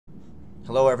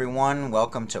Hello everyone,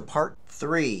 welcome to part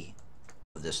 3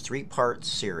 of this 3-part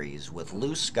series with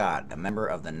Lou Scott, a member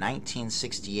of the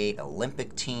 1968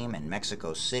 Olympic team in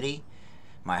Mexico City,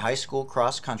 my high school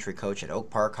cross-country coach at Oak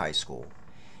Park High School.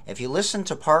 If you listen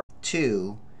to part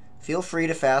 2, feel free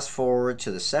to fast forward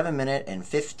to the 7-minute and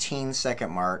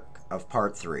 15-second mark of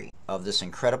part 3 of this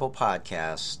incredible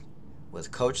podcast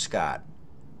with Coach Scott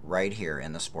right here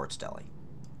in the Sports Deli.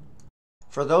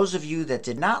 For those of you that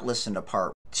did not listen to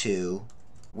part 2,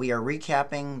 we are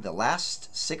recapping the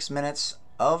last 6 minutes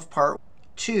of part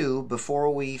 2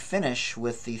 before we finish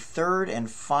with the third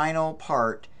and final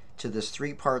part to this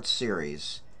 3-part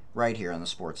series right here in the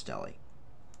Sports Deli.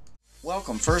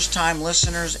 Welcome first-time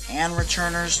listeners and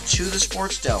returners to the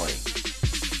Sports Deli.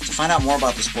 To find out more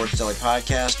about the Sports Deli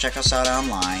podcast, check us out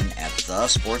online at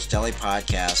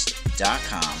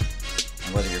thesportsdelipodcast.com.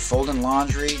 And whether you're folding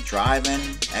laundry, driving,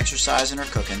 exercising, or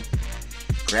cooking,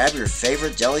 grab your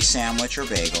favorite deli sandwich or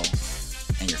bagel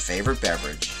and your favorite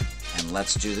beverage, and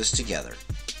let's do this together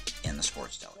in the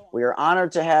Sports Deli. We are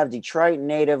honored to have Detroit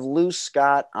native Lou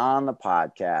Scott on the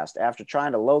podcast. After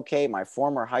trying to locate my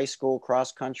former high school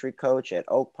cross-country coach at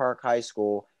Oak Park High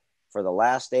School for the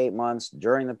last 8 months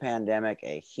during the pandemic,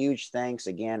 a huge thanks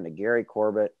again to Gary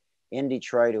Corbett in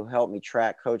Detroit who helped me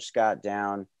track Coach Scott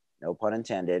down, no pun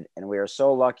intended, and we are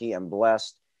so lucky and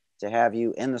blessed to have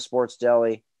you in the Sports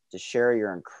Deli to share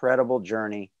your incredible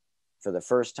journey for the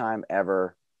first time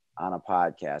ever on a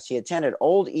podcast. He attended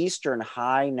Old Eastern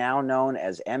High, now known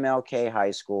as MLK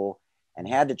High School, and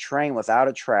had to train without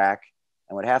a track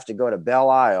and would have to go to Belle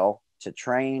Isle to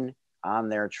train on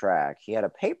their track. He had a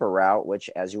paper route, which,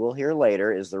 as you will hear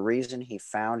later, is the reason he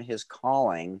found his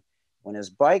calling when his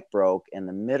bike broke in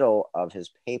the middle of his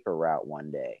paper route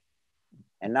one day.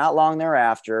 And not long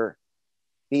thereafter,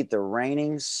 beat the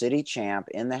reigning city champ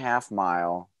in the half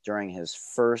mile during his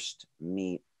first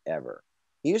meet ever.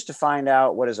 He used to find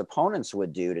out what his opponents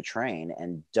would do to train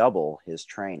and double his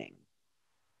training.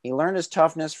 He learned his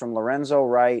toughness from Lorenzo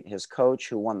Wright, his coach,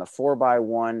 who won the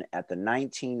 4x1 at the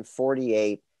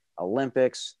 1948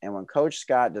 Olympics. And when Coach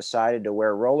Scott decided to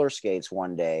wear roller skates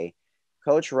one day,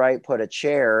 Coach Wright put a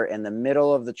chair in the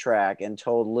middle of the track and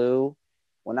told Lou,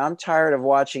 "When I'm tired of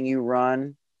watching you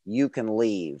run, you can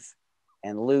leave."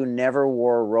 And Lou never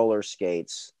wore roller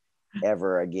skates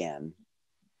ever again.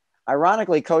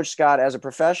 Ironically, Coach Scott, as a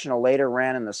professional, later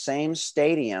ran in the same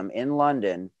stadium in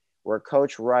London where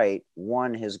Coach Wright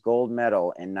won his gold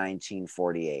medal in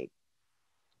 1948.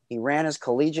 He ran his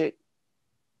collegiate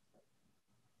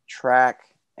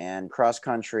track and cross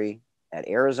country at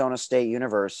Arizona State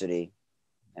University,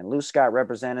 and Lou Scott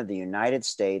represented the United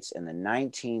States in the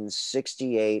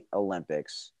 1968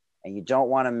 Olympics. And you don't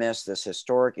want to miss this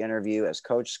historic interview as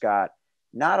Coach Scott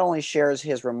not only shares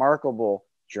his remarkable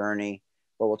journey,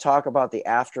 but we'll talk about the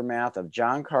aftermath of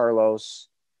John Carlos,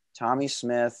 Tommy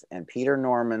Smith, and Peter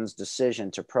Norman's decision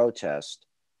to protest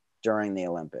during the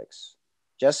Olympics.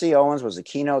 Jesse Owens was a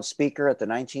keynote speaker at the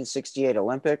 1968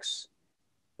 Olympics.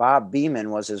 Bob Beeman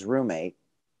was his roommate.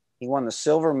 He won the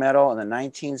silver medal in the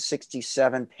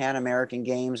 1967 Pan American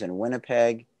Games in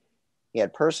Winnipeg. He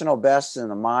had personal bests in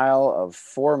the mile of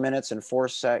 4 minutes and 4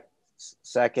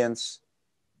 seconds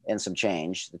and some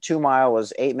change. The 2 mile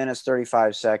was 8 minutes,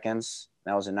 35 seconds.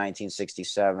 That was in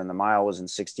 1967. The mile was in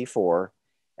 64.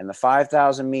 And the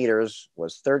 5,000 meters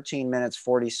was 13 minutes,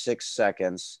 46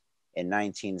 seconds in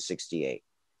 1968.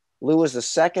 Lou was the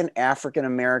second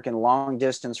African-American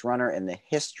long-distance runner in the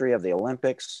history of the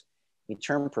Olympics. He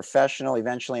turned professional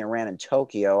eventually and ran in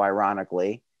Tokyo,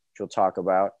 ironically, which we'll talk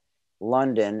about,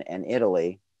 London, and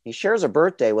Italy. He shares a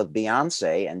birthday with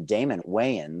Beyonce and Damon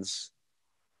Wayans.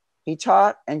 He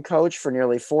taught and coached for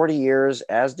nearly 40 years,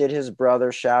 as did his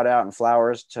brother. Shout out and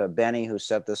flowers to Benny, who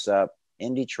set this up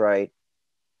in Detroit.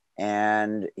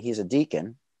 And he's a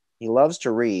deacon. He loves to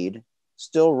read,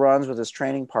 still runs with his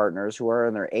training partners who are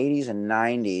in their 80s and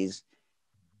 90s.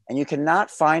 And you cannot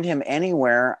find him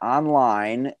anywhere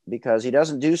online because he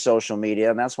doesn't do social media.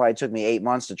 And that's why it took me 8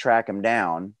 months to track him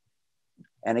down.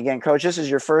 And again, Coach, this is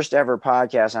your first ever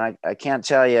podcast, and I can't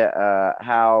tell you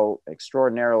how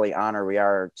extraordinarily honored we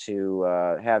are to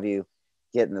have you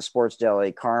get in the Sports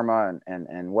Deli. Karma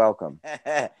and welcome.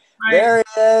 There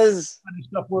he is.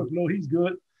 Stuff works, Lou. He's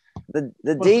good.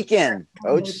 The deacon,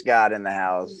 Coach Scott in the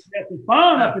house. That's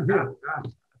fun up in here.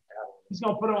 He's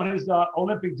gonna put on his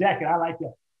Olympic jacket. I like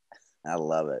that. I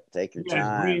love it. Take your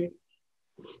time.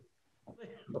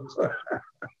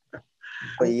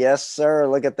 Yes, sir.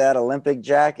 Look at that Olympic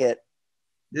jacket.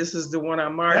 This is the one I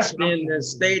marched in the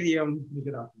stadium,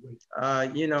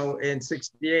 in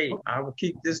 68. I will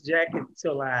keep this jacket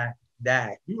until I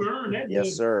die. You earned that.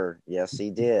 Yes, sir. Yes,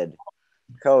 he did.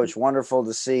 Coach, wonderful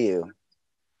to see you.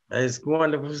 It's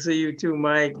wonderful to see you too,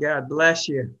 Mike. God bless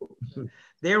you.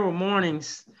 There were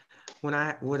mornings when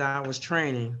I was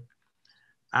training,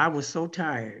 I was so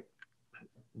tired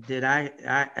that I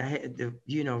had to,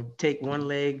 take one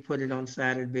leg, put it on the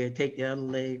side of the bed, take the other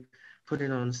leg, put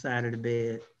it on the side of the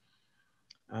bed.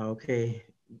 Okay,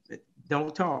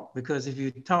 don't talk, because if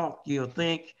you talk, you'll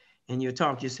think and you'll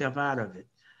talk yourself out of it.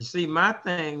 See, my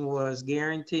thing was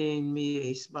guaranteeing me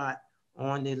a spot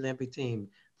on the Olympic team,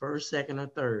 first, second, or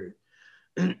third.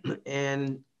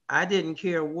 And I didn't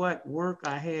care what work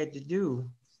I had to do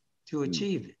to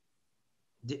achieve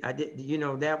it. I did,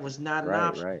 that was not an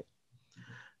option. Right.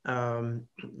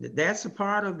 That's a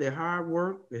part of the hard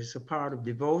work. It's a part of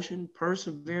devotion,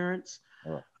 perseverance.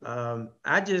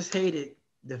 I just hated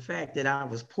the fact that I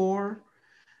was poor,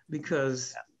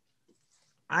 because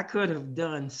I could have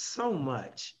done so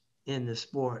much in the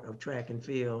sport of track and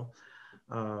field.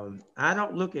 I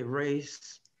don't look at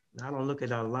race. I don't look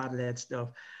at a lot of that stuff.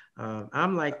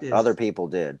 I'm like this. Other people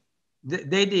did.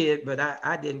 They did, but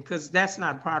I didn't, because that's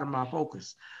not part of my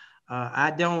focus.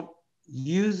 I don't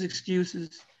use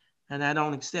excuses, and I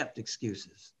don't accept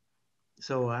excuses.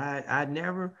 So I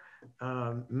never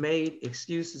made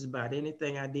excuses about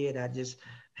anything I did. I just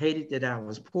hated that I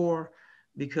was poor,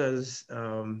 because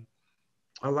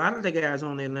a lot of the guys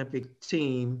on the Olympic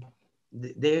team,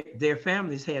 their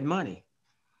families had money.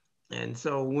 And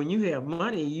so when you have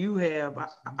money, you have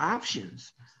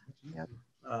options. Yep.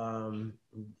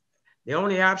 The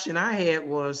only option I had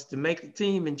was to make the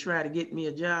team and try to get me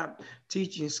a job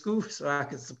teaching school so I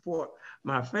could support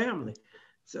my family.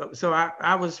 So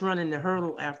I was running the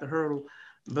hurdle after hurdle,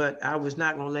 but I was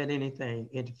not going to let anything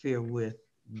interfere with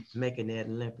making that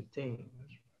Olympic team.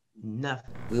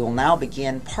 Nothing. We will now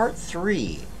begin part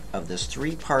 3 of this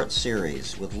 3-part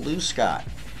series with Lou Scott,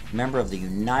 member of the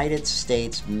United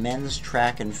States men's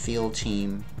track and field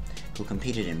team who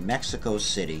competed in Mexico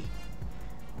City,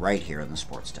 right here in the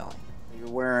Sports Deli. You're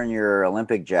wearing your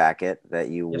Olympic jacket that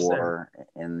you wore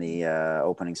in the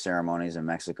opening ceremonies in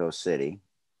Mexico City.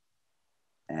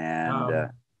 And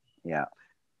yeah.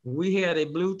 We had a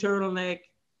blue turtleneck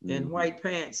and white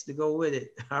pants to go with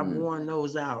it. I've worn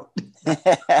those out.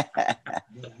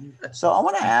 So I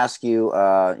want to ask you,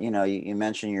 you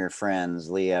mentioned your friends,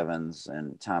 Lee Evans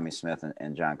and Tommy Smith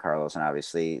and John Carlos, and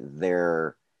obviously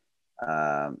they're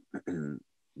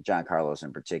John Carlos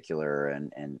in particular,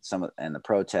 and the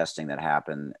protesting that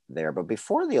happened there. But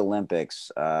before the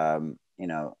Olympics, Tommy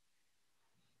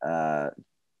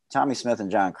Smith and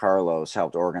John Carlos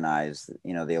helped organize,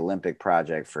 the Olympic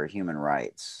Project for Human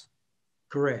Rights.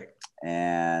 Correct.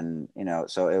 And,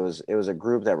 so it was a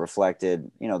group that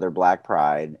reflected, their Black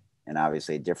pride, and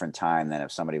obviously a different time than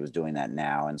if somebody was doing that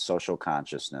now, and social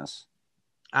consciousness.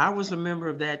 I was a member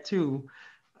of that too.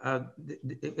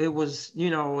 It was,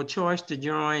 a choice to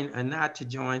join and not to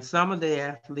join. Some of the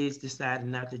athletes decided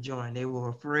not to join. They were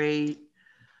afraid.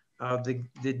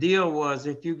 The deal was,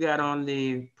 if you got on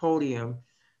the podium,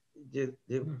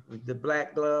 the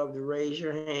black glove, to raise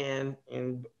your hand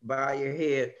and bow your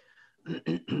head.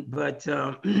 But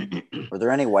were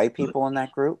there any white people in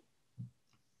that group?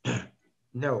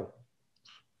 No.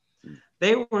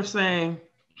 They were saying,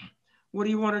 what do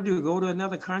you want to do? Go to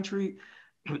another country?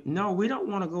 No, we don't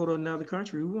want to go to another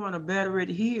country. We want to better it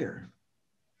here.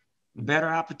 Better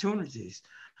opportunities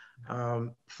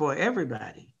for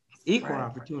everybody, equal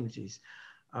opportunities.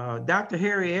 Dr.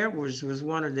 Harry Edwards was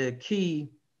one of the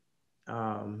key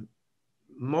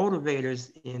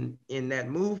motivators in that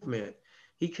movement.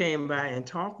 He came by and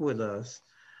talked with us.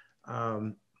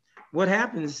 What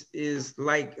happens is,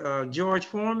 like George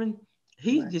Foreman,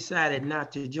 he decided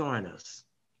not to join us.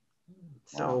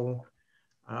 So,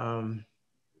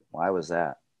 why was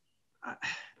that?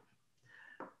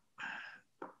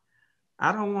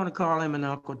 I don't want to call him an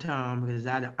Uncle Tom, because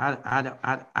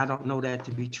I don't know that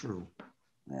to be true.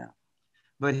 Yeah.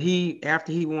 But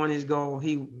after he won his gold,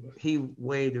 he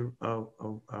waved a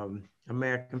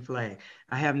American flag.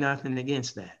 I have nothing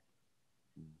against that.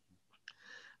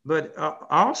 But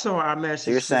also our message.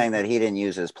 So you're saying that he didn't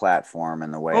use his platform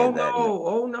in the way that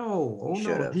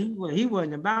he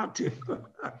wasn't about to.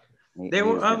 There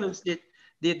were others that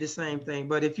did the same thing.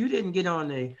 But if you didn't get on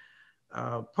the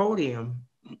podium,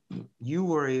 you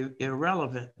were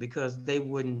irrelevant, because they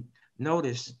wouldn't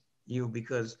notice you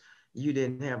because you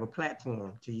didn't have a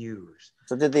platform to use.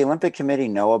 So did the Olympic Committee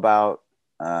know about?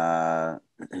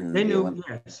 They knew,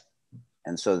 yes.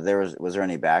 And so was there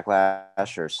any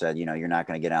backlash, or said, you're not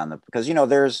going to get on the, because,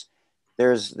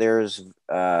 there's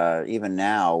even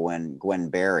now when Gwen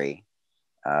Berry,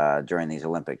 during these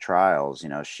Olympic trials,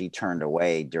 she turned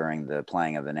away during the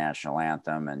playing of the national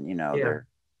anthem, and,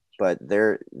 but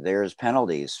there's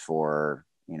penalties for,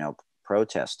 you know,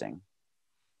 protesting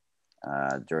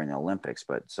during the Olympics.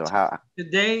 But so how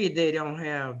today they don't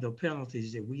have the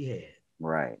penalties that we had.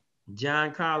 Right.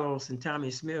 John Carlos and Tommy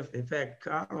Smith. In fact,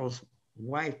 Carlos'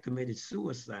 wife committed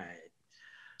suicide.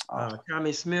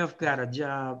 Tommy Smith got a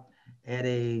job at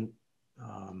a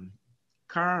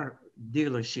car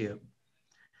dealership,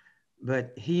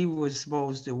 but he was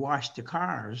supposed to wash the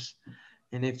cars.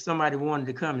 And if somebody wanted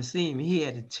to come and see him, he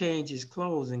had to change his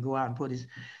clothes and go out and put his,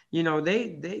 you know,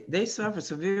 they suffered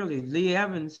severely. Lee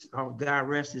Evans, oh, God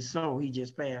rest his soul, he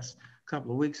just passed a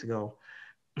couple of weeks ago.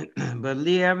 But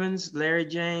Lee Evans, Larry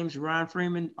James, Ron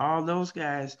Freeman, all those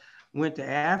guys went to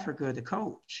Africa to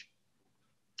coach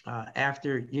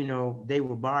after, you know, they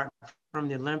were barred from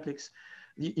the Olympics.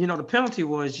 You know, the penalty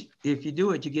was if you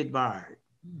do it, you get barred.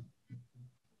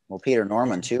 Well, Peter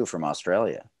Norman too, from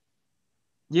Australia.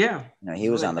 Yeah. You know, he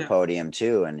was on the podium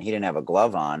too, and he didn't have a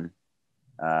glove on,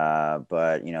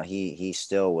 but you know, he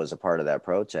still was a part of that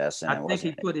protest. And I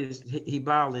think he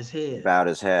bowed his head. Bowed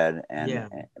his head, and yeah.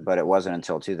 But it wasn't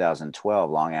until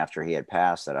 2012, long after he had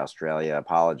passed, that Australia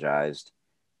apologized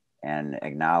and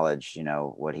acknowledged, you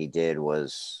know, what he did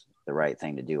was the right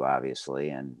thing to do, obviously,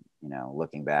 and you know,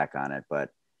 looking back on it, but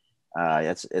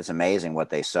it's amazing what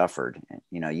they suffered.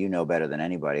 You know better than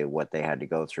anybody what they had to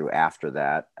go through after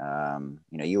that.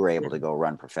 You know, you were able to go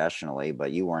run professionally,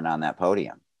 but you weren't on that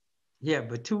podium. Yeah,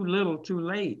 but too little, too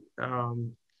late.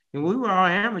 And we were all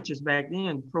amateurs back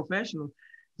then, professional.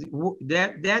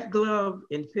 That glove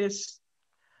and fist,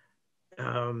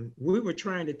 we were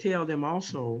trying to tell them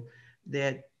also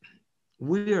that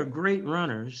we are great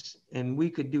runners and we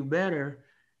could do better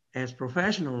as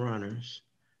professional runners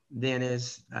than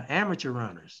as amateur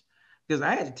runners. Because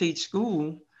I had to teach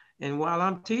school, and while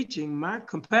I'm teaching, my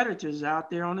competitors out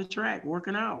there on the track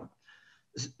working out.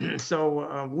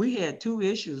 So we had two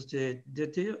issues to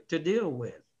deal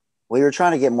with. Well, you were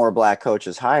trying to get more black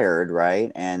coaches hired,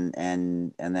 right? And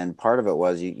then part of it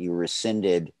was you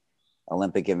rescinded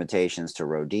Olympic invitations to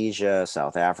Rhodesia,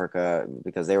 South Africa,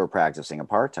 because they were practicing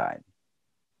apartheid.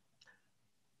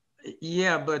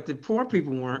 Yeah, but the poor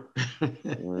people weren't.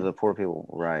 The poor people,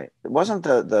 right. Wasn't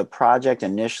the project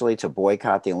initially to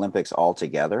boycott the Olympics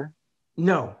altogether?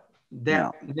 No,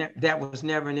 that was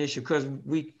never an issue, because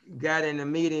we got in a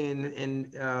meeting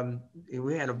and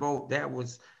we had a vote. That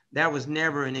was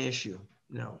never an issue.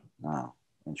 No. Oh,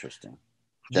 interesting.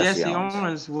 Jesse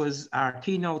Owens was our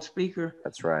keynote speaker.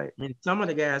 That's right. And some of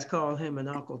the guys called him an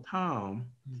Uncle Tom,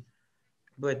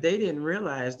 but they didn't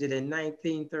realize that in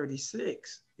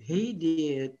 1936, he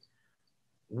did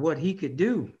what he could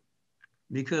do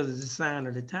because of the sign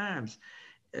of the times.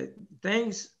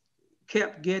 Things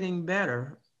kept getting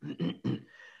better.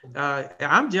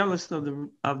 I'm jealous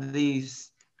of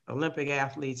these Olympic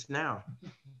athletes now.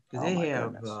 They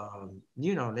have,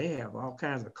 you know, they have all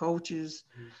kinds of coaches.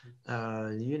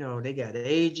 You know, they got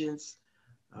agents.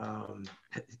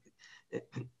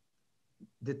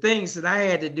 The things that I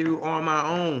had to do on my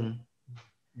own,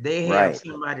 they have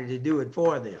somebody to do it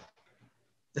for them.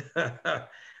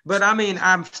 But I mean,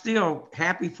 I'm still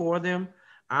happy for them.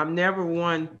 I'm never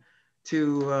one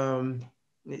to,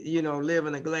 you know, live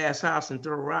in a glass house and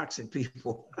throw rocks at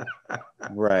people.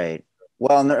 Right.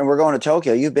 Well, and we're going to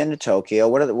Tokyo. You've been to Tokyo.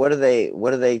 What are they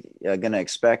going to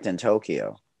expect in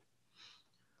Tokyo?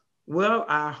 Well,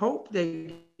 I hope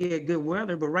they get good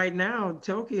weather, but right now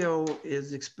Tokyo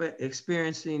is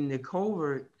experiencing the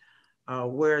COVID,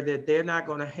 where that they're not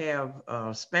going to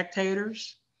have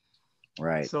spectators.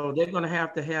 Right. So they're going to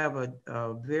have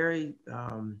a very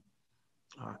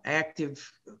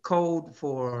active code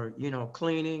for, you know,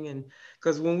 cleaning. And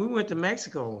because when we went to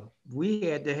Mexico, we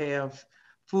had to have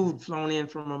food flown in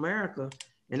from America,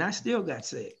 and I still got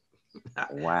sick.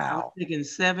 Wow. I was taking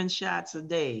 7 shots a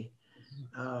day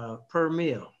per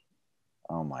meal.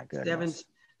 Oh my goodness.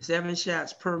 7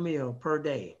 shots per meal per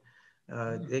day.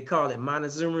 They call it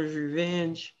Montezuma's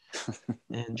revenge.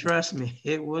 And trust me,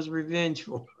 it was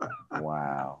revengeful.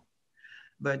 Wow.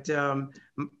 But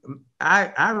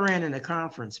I ran in a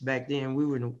conference back then. We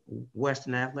were in the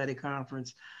Western Athletic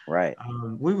Conference. Right.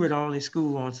 We were the only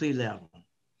school on sea level.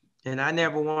 And I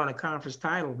never won a conference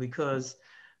title because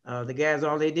the guys,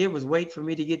 all they did was wait for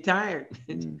me to get tired.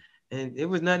 And it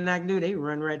was nothing I could do. They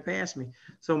run right past me.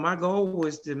 So my goal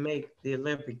was to make the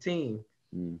Olympic team.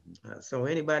 So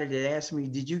anybody that asked me,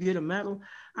 did you get a medal?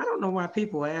 I don't know why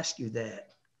people ask you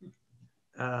that.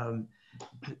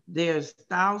 There's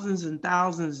thousands and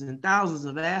thousands and thousands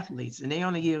of athletes, and they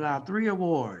only give out 3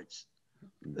 awards.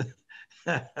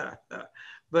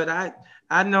 But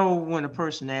I know when a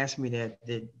person asks me that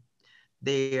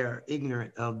they are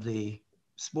ignorant of the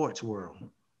sports world.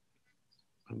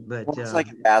 But Well, it's like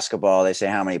in basketball, they say,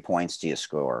 how many points do you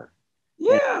score?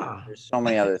 yeah, There's so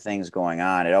many other things going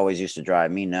on. It always used to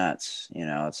drive me nuts.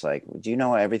 It's like, do you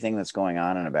know everything that's going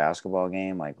on in a basketball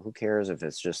game? Like, who cares if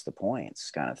it's just the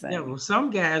points kind of thing? yeah. Well, some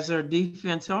guys are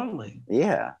defense only.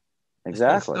 Yeah,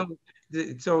 exactly.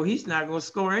 So he's not going to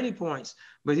score any points,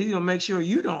 but he's going to make sure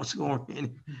you don't score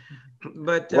any.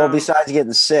 But Well, besides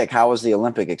getting sick, how was the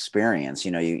Olympic experience?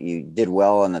 You did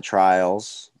well in the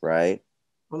trials, right?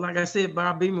 well, like I said,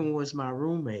 Bob Beeman was my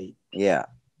roommate, Yeah.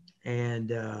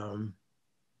 and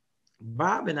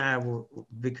Bob and I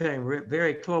became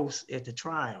very close at the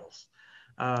trials.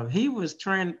 He was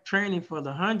training for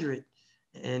the 100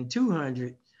 and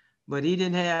 200, but he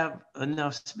didn't have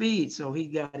enough speed, so he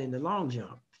got in the long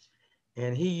jump.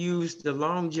 And he used the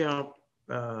long jump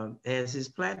as his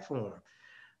platform.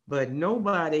 But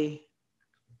nobody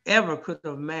ever could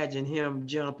have imagined him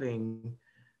jumping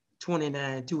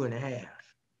 29, 2.5.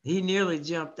 He nearly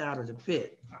jumped out of the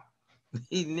pit.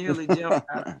 He nearly jumped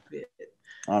out of the pit.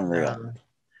 Unreal.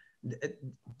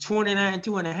 29,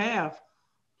 2.5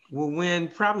 will win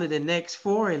probably the next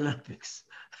 4 Olympics.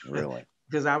 Really?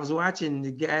 Because I was watching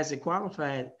the guys that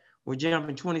qualified were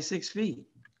jumping 26 feet.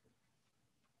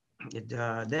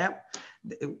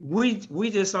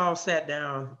 We just all sat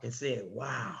down and said,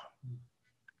 wow,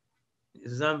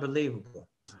 it's unbelievable.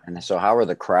 And so how were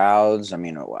the crowds? I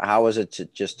mean, how was it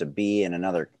to be in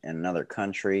another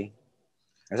country?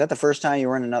 Was that the first time you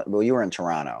were in another? Well, you were in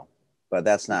Toronto, but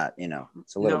that's not,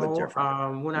 it's a little bit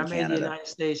different. When I made the United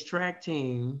States track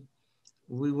team,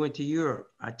 we went to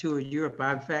Europe. I toured Europe.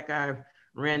 In fact, I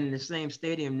ran in the same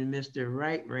stadium that Mr.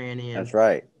 Wright ran in. That's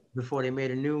right. Before they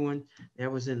made a new one.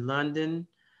 That was in London.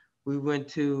 We went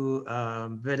to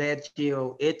Venezia,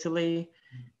 Italy,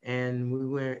 and we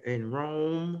were in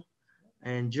Rome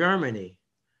and Germany.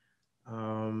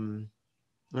 And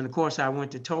of course, I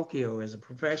went to Tokyo as a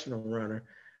professional runner.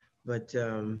 But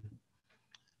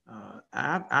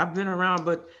I've been around,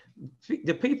 but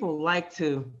the people like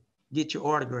to get your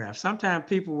autograph. Sometimes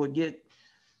people would get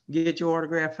your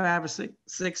autograph 5 or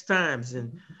 6 times.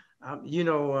 And,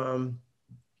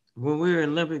 when we were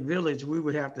in Olympic Village, we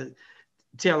would have to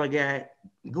tell a guy,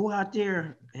 go out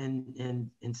there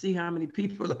and see how many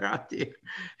people are out there.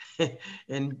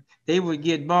 And they would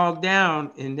get bogged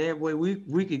down, and that way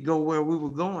we could go where we were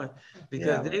going,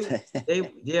 because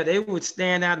they would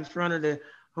stand out in front of the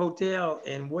hotel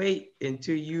and wait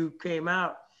until you came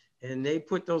out, and they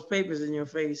put those papers in your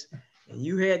face and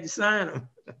you had to sign them.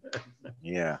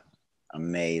 Yeah.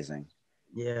 Amazing.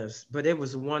 Yes, but it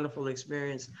was a wonderful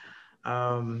experience.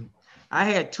 I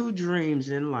had 2 dreams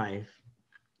in life.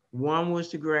 One was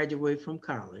to graduate from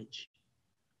college,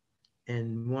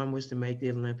 and one was to make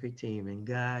the Olympic team, and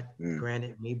God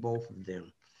granted me both of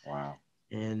them. Wow.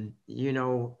 And,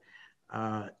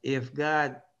 if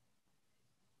God,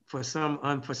 for some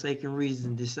unforsaken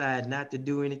reason, decide not to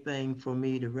do anything for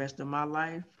me the rest of my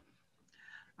life,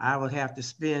 I would have to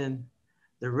spend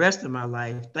the rest of my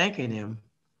life thanking him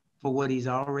for what he's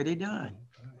already done.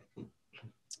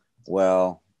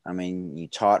 Well, I mean, you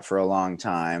taught for a long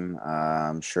time.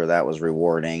 I'm sure that was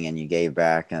rewarding, and you gave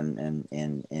back in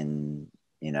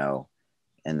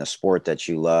the sport that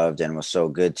you loved and was so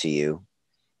good to you.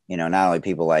 Not only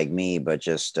people like me, but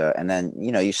just and then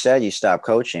you said you stopped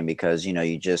coaching because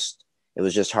it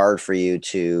was just hard for you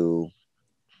to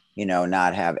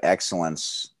not have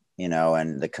excellence,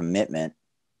 and the commitment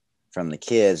from the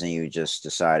kids, and you just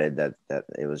decided that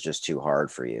it was just too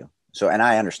hard for you. So, and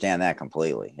I understand that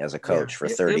completely as a coach for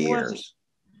 30 years.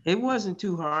 It wasn't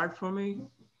too hard for me.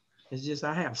 It's just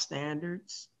I have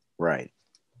standards. Right.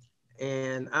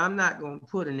 And I'm not going to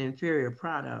put an inferior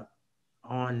product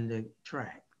on the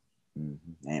track.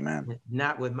 Mm-hmm. Amen.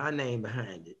 Not with my name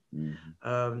behind it.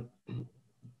 Mm-hmm.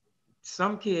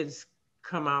 Some kids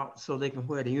come out so they can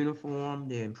wear the uniform,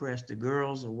 they impress the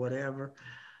girls or whatever.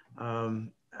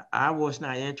 I was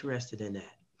not interested in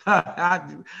that. I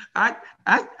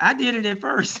did it at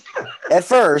first. At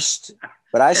first,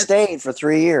 but I stayed for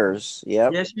 3 years.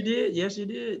 Yep. Yes, you did. Yes, you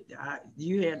did.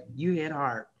 You had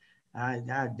heart.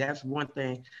 That's one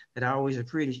thing that I always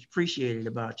appreciated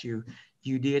about you.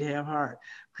 You did have heart,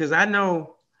 because I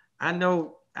know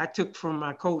I took from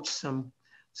my coach some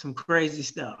crazy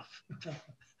stuff,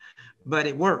 but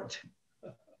it worked.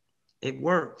 It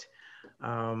worked.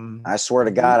 I swear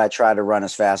to God, I tried to run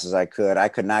as fast as I could. I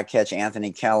could not catch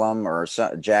Anthony Kellum or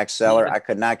Jack Seller. I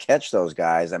could not catch those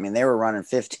guys. I mean, they were running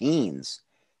 15s.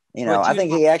 I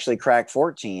think he actually cracked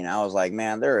 14. I was like,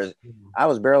 man, I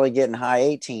was barely getting high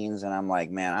 18s. And I'm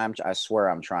like, man, I swear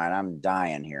I'm trying. I'm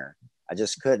dying here. I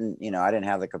just couldn't, I didn't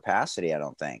have the capacity, I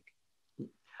don't think.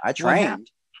 I trained.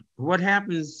 What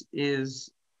happens is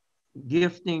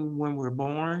gifting when we're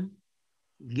born,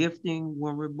 gifting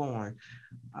when we're born.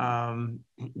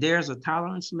 There's a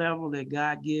tolerance level that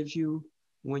God gives you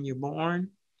when you're born,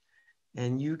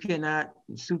 and you cannot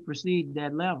supersede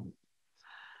that level.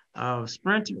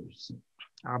 Sprinters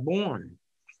are born.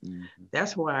 Mm-hmm.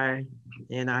 That's why,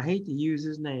 and I hate to use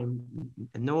his name,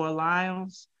 Noah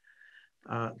Lyles.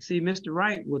 See, Mr.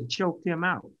 Wright would have choked him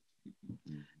out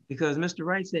because Mr.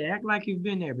 Wright said, act like you've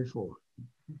been there before.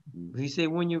 He said,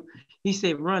 he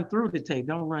said, run through the tape,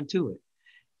 don't run to it.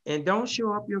 And don't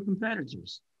show up your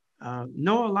competitors.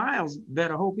 Noah Lyles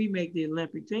better hope he make the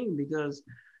Olympic team because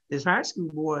this high school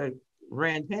boy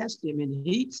ran past him in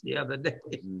heats the other day.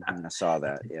 I saw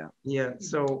that, yeah. Yeah,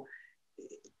 so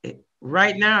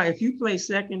right now, if you play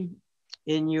second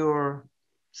in your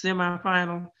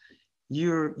semifinal,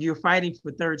 you're fighting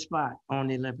for third spot on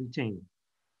the Olympic team,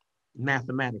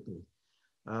 mathematically.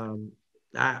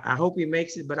 I hope he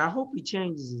makes it, but I hope he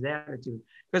changes his attitude.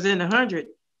 Because in the 100,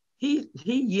 he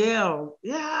yelled,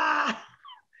 yeah,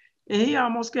 and he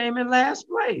almost came in last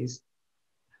place.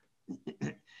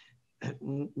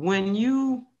 When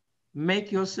you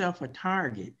make yourself a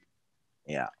target,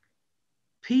 yeah,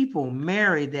 people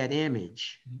marry that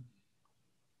image.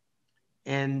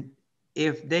 And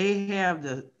if they have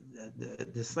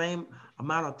the same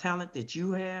amount of talent that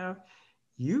you have,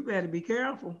 you better be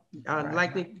careful. Right.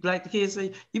 Like the kids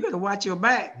say, you better watch your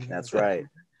back. That's right.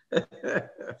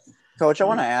 Coach, I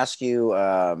want to ask you,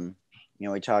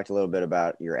 we talked a little bit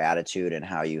about your attitude and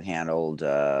how you handled,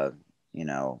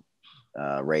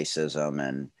 racism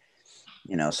and,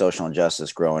 social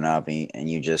injustice growing up. And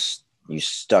you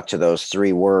stuck to those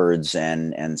 3 words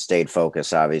and stayed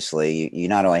focused. Obviously, you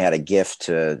not only had a gift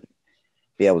to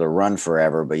be able to run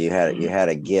forever, but you had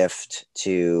a gift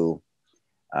to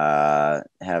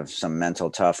have some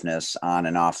mental toughness on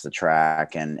and off the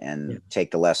track and take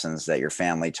the lessons that your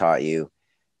family taught you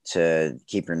to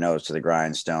keep your nose to the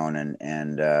grindstone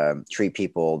and treat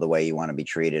people the way you want to be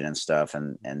treated and stuff.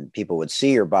 And people would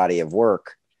see your body of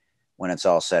work when it's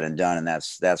all said and done. And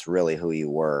that's really who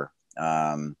you were,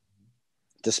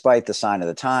 despite the sign of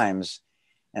the times.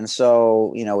 And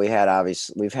so,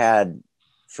 we've had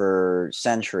for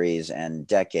centuries and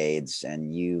decades,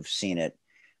 and you've seen it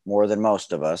more than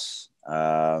most of us,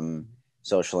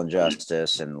 social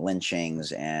injustice and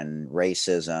lynchings and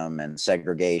racism and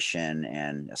segregation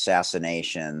and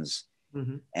assassinations.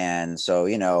 Mm-hmm. And so,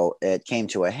 it came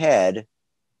to a head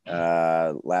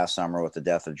last summer with the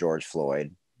death of George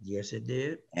Floyd. Yes, it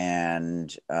did. And,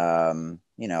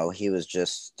 he was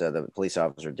just, the police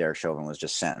officer, Derek Chauvin, was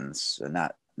just sentenced,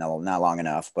 not long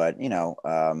enough, but,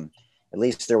 at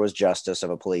least there was justice of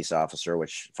a police officer,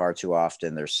 which far too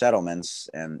often there's settlements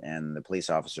and the police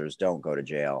officers don't go to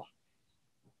jail.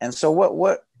 And so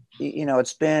what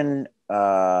it's been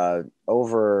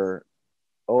over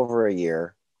a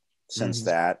year since mm-hmm.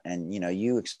 that, and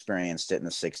you experienced it in the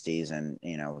 60s and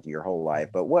your whole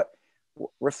life. But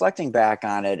reflecting back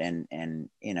on it and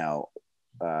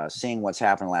seeing what's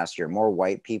happened last year, more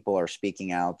white people are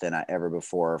speaking out than ever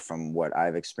before from what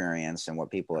I've experienced and what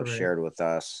people have shared with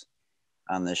us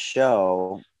on this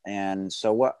show. And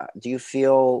so what do you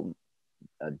feel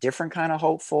a different kind of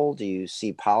hopeful? Do you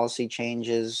see policy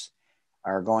changes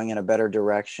are going in a better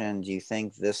direction? Do you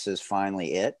think this is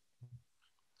finally it?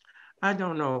 I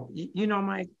don't know.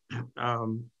 Mike,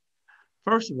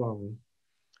 first of all,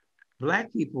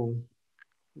 Black people,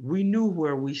 we knew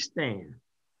where we stand.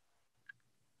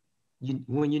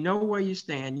 When you know where you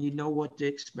stand, you know what to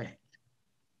expect.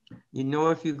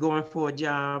 If you're going for a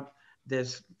job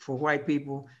that's for white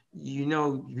people,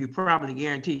 you probably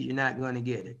guaranteed you're not going to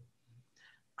get it.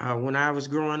 When I was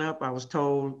growing up, I was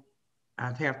told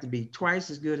I'd have to be twice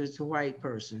as good as a white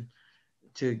person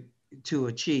to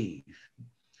achieve.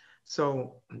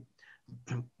 So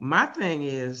my thing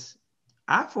is,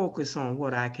 I focus on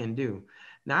what I can do.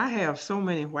 Now I have so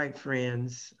many white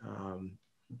friends.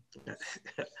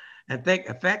 I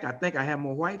think I have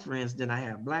more white friends than I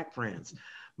have Black friends,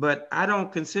 but I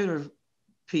don't consider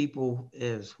people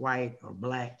as white or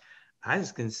Black. I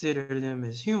just consider them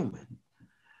as human.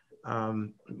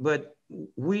 But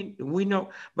we know,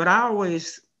 but I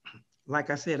always, like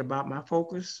I said about my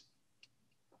focus,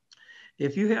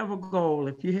 if you have a goal,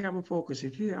 if you have a focus,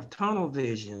 if you have tunnel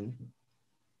vision,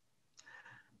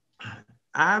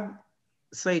 I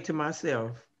say to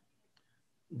myself,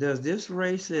 does this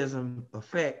racism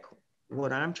affect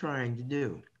what I'm trying to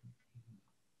do?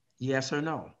 Yes or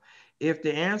no? If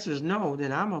the answer is no,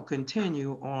 then I'm going to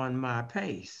continue on my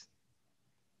pace,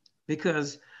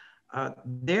 because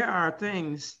there are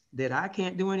things that I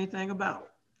can't do anything about.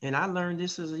 And I learned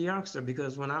this as a youngster,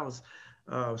 because when I was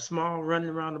small, running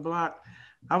around the block,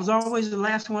 I was always the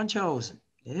last one chosen.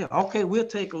 Yeah, okay, we'll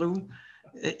take Lou.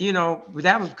 You know, but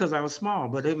that was because I was small.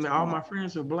 But all my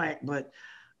friends were black. But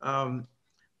um,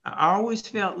 I always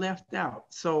felt left out.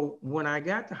 So when I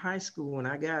got to high school, when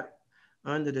I got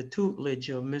under the tutelage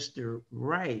of Mr.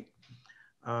 Wright,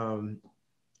 um,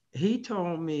 he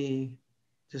told me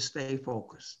to stay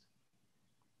focused.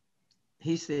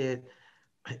 He said,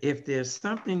 if there's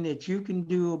something that you can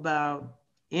do about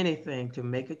anything to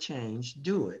make a change,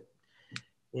 do it.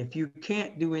 If you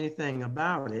can't do anything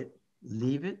about it,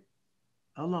 leave it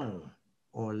alone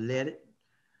or let it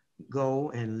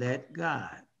go and let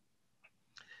God.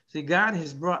 See, God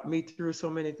has brought me through so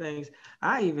many things.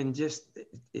 I even just,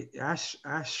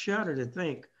 I shudder to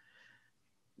think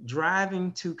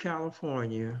driving to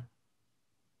California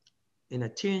in a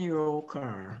 10-year-old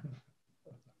car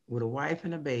with a wife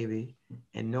and a baby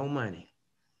and no money.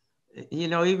 You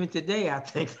know, even today, I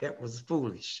think that was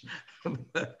foolish,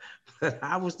 but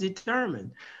I was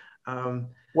determined. Um,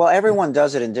 Well, everyone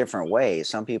does it in different ways.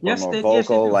 Some people are more yes, they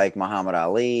vocal, do. like Muhammad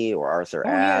Ali or Arthur Oh,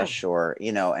 yeah. Ashe, or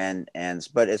and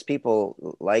but it's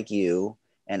people like you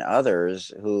and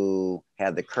others who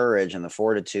had the courage and the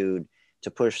fortitude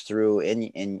to push through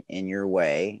in your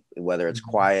way, whether it's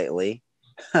Mhm. quietly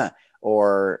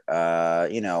or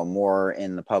more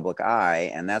in the public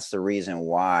eye, and that's the reason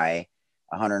why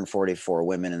 144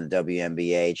 women in the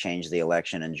WNBA changed the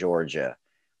election in Georgia,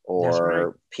 That's right. or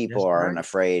That's right.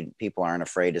 people aren't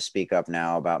afraid to speak up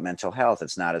now about mental health.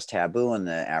 It's not as taboo in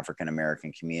the African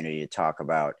American community to talk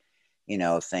about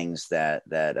things that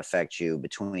affect you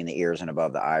between the ears and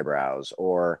above the eyebrows,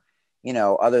 or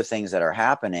other things that are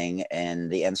happening in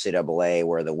the NCAA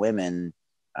where the women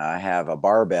have a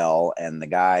barbell and the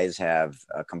guys have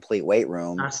a complete weight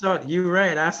room. I saw it. You're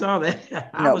right. I saw that. you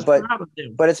I know was but proud of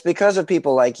them. but it's because of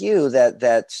people like you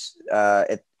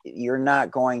you're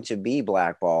not going to be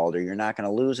blackballed, or you're not going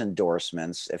to lose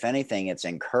endorsements. If anything, it's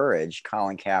encouraged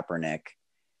Colin Kaepernick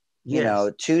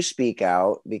Yes. to speak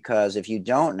out, because if you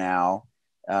don't now,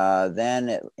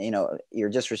 then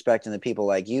you're disrespecting the people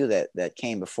like you that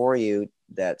came before you,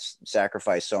 that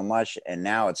sacrificed so much, and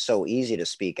now it's so easy to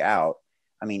speak out.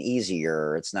 I mean,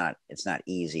 easier. It's not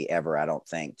easy ever, I don't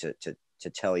think, to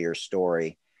tell your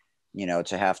story,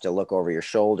 to have to look over your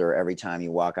shoulder every time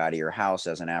you walk out of your house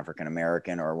as an African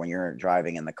American, or when you're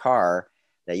driving in the car,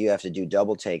 that you have to do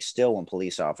double takes still when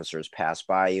police officers pass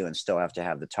by you, and still have to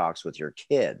have the talks with your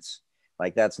kids.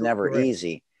 Like, that's never Correct.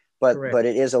 easy, but Correct.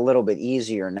 it is a little bit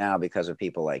easier now because of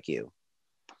people like you.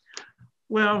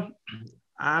 Well,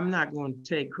 I'm not going to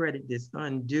take credit that's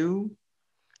undue,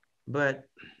 but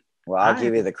Well, I'll I give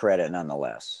have, you the credit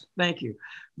nonetheless. thank you.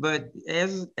 But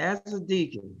as a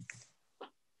deacon,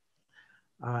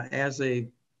 as a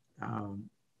um,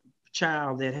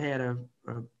 child that had a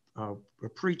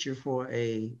preacher for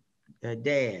a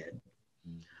dad,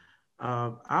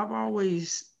 I've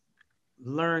always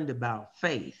learned about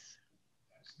faith.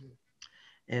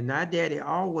 And my daddy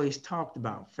always talked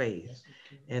about faith.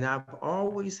 And I've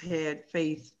always had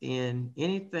faith in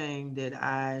anything that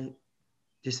I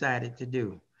decided to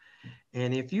do.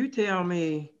 And if you tell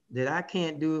me that I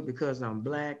can't do it because I'm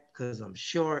black, because I'm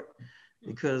short,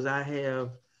 because I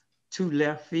have two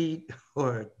left feet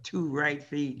or two right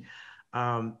feet,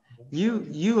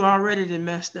 you already done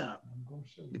messed up.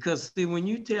 Because see, when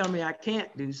you tell me I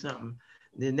can't do something,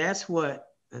 then that's what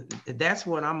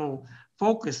I'm gonna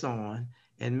focus on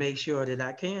and make sure that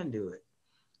I can do it.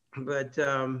 But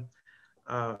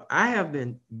I have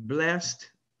been blessed.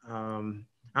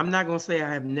 I'm not gonna say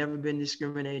I have never been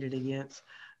discriminated against.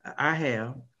 I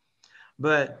have,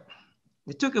 but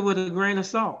I took it with a grain of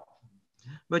salt.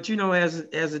 But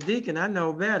as a deacon, I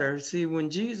know better. See, when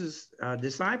Jesus'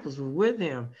 disciples were with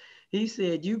him, he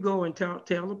said, "You go and tell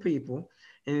the people,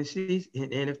 and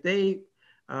if they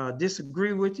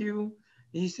disagree with you,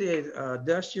 he said,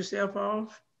 dust yourself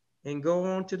off and go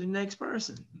on to the next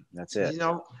person." That's You it.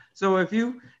 know, so if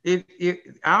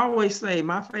I always say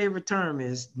my favorite term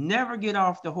is never get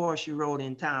off the horse you rode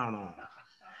in town on.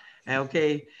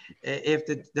 Okay, if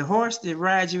the horse that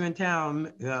rides you in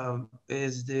town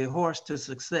is the horse to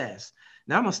success,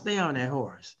 now I'm gonna stay on that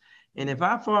horse. And if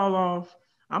I fall off,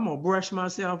 I'm gonna brush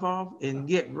myself off and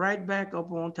get right back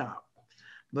up on top.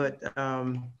 But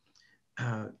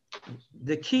uh,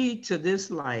 the key to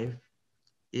this life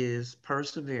is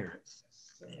perseverance.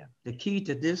 Yeah. The key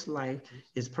to this life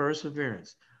is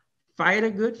perseverance. Fight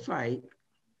a good fight,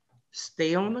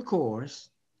 stay on the course,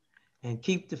 and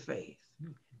keep the faith.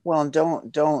 Well, and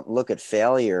don't look at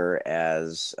failure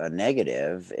as a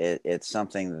negative. It's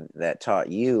something that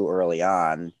taught you early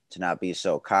on to not be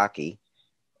so cocky,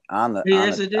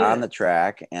 Yes, it on did. the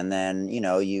track, and then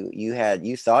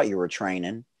you thought you were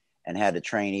training and had to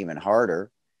train even harder,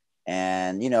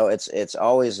 and it's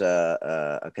always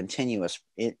a continuous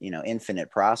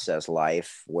infinite process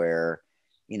life where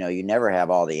you never have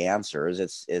all the answers.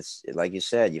 It's like you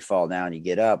said, you fall down, you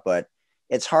get up, but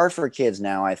it's hard for kids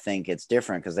now. I think it's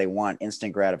different because they want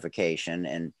instant gratification,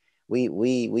 and we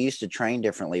used to train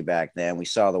differently back then. We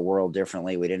saw the world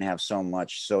differently. We didn't have so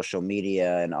much social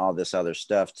media and all this other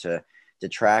stuff to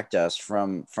detract us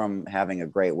from having a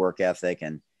great work ethic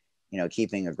and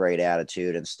keeping a great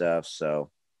attitude and stuff. So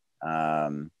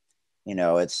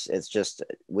it's just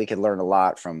we could learn a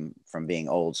lot from being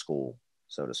old school,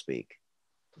 so to speak.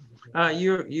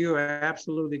 You are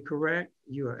absolutely correct.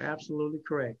 You are absolutely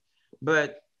correct.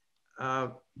 But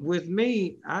with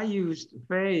me, I used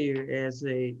failure as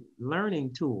a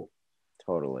learning tool.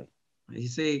 Totally. You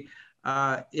see,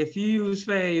 if you use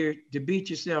failure to beat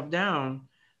yourself down,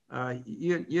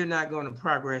 you're not going to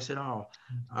progress at all.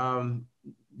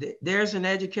 There's an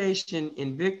education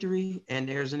in victory, and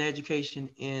there's an education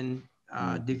in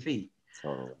defeat.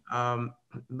 Totally.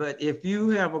 But if you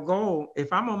have a goal,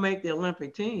 if I'm gonna make the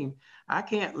Olympic team, I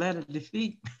can't let a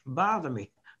defeat bother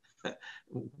me.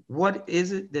 What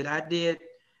is it that I did?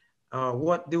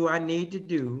 What do I need to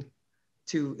do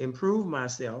to improve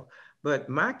myself? But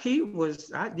my key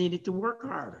was I needed to work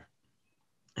harder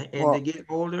and to get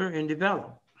older and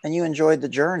develop. And you enjoyed the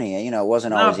journey. It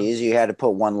wasn't always easy. You had to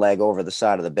put one leg over the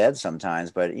side of the bed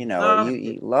sometimes, but you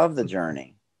loved the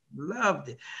journey. Loved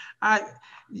it.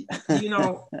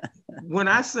 When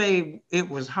I say it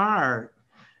was hard,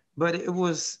 but it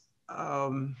was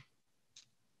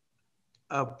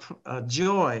a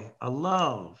joy, a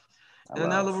love.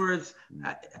 In other words,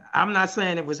 I'm not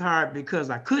saying it was hard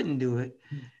because I couldn't do it.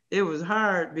 It was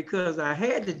hard because I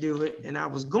had to do it and I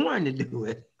was going to do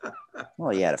it.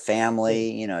 Well, you had a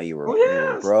family, you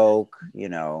were broke,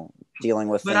 dealing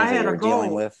with things that you were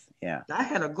dealing with. Yeah. I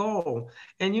had a goal.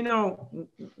 And,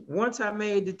 once I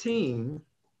made the team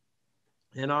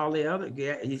and all the other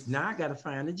guys, now I got to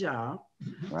find a job.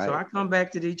 Right. So I come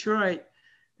back to Detroit,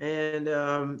 and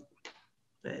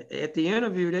at the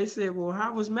interview, they said, well,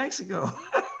 how was Mexico?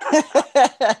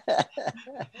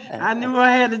 I knew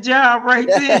I had a job right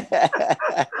then.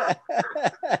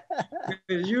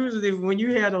 Because usually when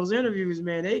you have those interviews,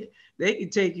 man, they can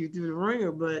take you through the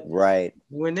ringer. But right,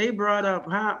 when they brought up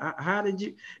how did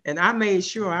you, and I made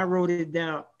sure I wrote it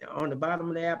down on the bottom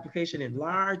of the application in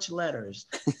large letters.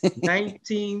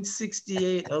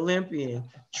 1968 Olympian,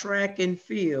 track and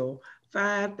field,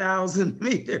 5,000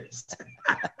 meters.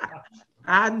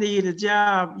 I need a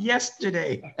job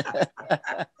yesterday.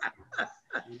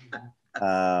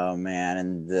 Oh man,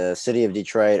 and the city of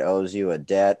Detroit owes you a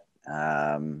debt.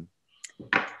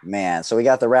 Man, so we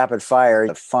got the rapid fire,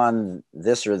 the fun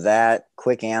this or that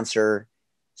quick answer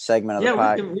segment of the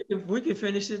podcast. We can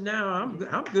finish it now.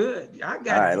 I'm good.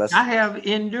 I have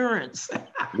endurance.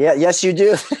 Yeah, yes you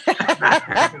do.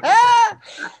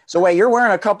 So wait, you're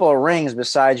wearing a couple of rings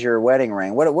besides your wedding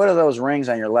ring. What are those rings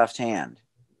on your left hand?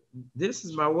 This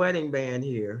is my wedding band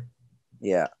here.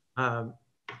 Yeah. I'm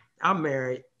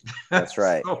married. That's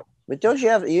right. So, but don't you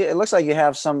have? It looks like you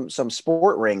have some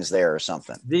sport rings there or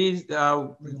something. These.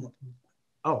 There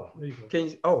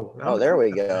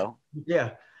we go.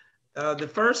 Yeah. The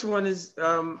first one is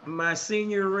my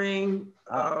senior ring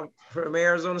from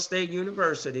Arizona State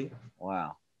University.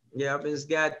 Wow. Yep, it's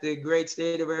got the great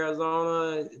state of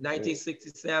Arizona,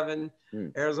 1967,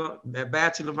 Arizona, a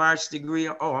Bachelor of Arts degree.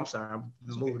 Oh, I'm sorry, I'm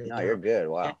moving it. No, you're good.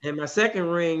 Wow. And my second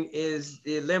ring is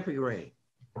the Olympic ring.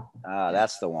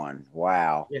 That's the one.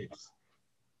 Wow. Yes.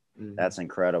 Mm-hmm. That's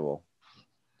incredible.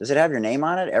 Does it have your name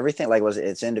on it? Everything? Like, was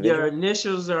it's individual? Your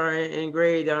initials are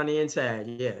engraved on the inside.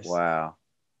 Yes. Wow,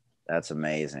 that's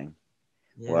amazing.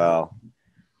 Yeah.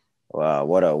 Well,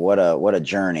 what a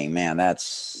journey, man.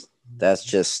 That's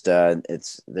just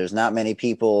there's not many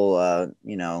people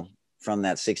from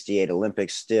that 68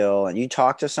 Olympics still. And you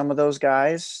talk to some of those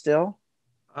guys still?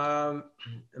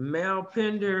 Mel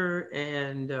Pender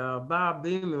and Bob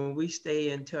Beeman, we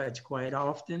stay in touch quite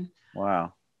often.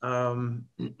 Wow.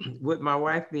 With my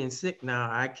wife being sick now,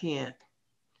 I can't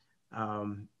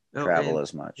travel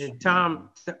as much. And Tom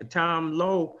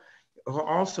Lowe,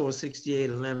 also a 68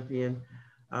 Olympian,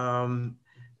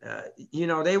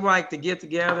 they like to get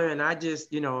together, and I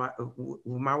just,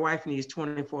 my wife needs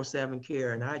 24/7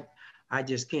 care, and I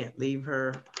just can't leave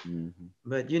her. Mm-hmm.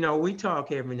 But we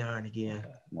talk every now and again.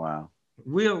 Wow.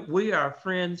 We are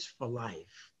friends for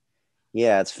life.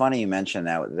 Yeah, it's funny you mentioned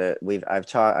that.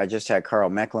 I just had Carl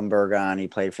Mecklenburg on. He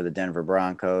played for the Denver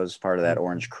Broncos, part of that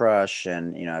Orange Crush,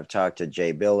 and I've talked to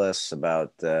Jay Billis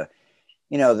about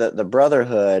you know, the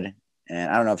brotherhood,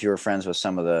 and I don't know if you were friends with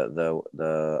some of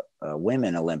the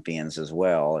women Olympians as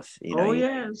well. If you know, Oh,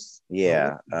 yes.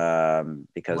 yeah,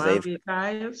 because they've, Wambi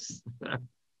Caius,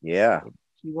 yeah,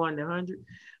 she won the 100.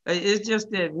 It's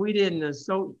just that we didn't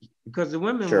because the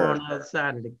women were sure, on the other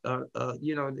side of the,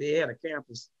 you know, they had a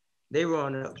campus. They were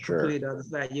on the sure. complete other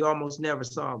side. You almost never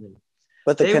saw them.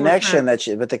 But They were trying.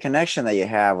 the connection that you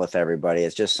have with everybody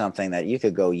is just something that you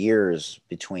could go years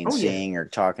between Oh, yeah. seeing or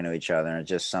talking to each other, and it's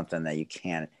just something that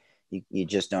you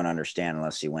just don't understand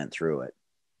unless you went through it.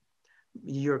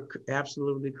 You're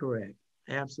absolutely correct.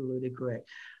 Absolutely correct.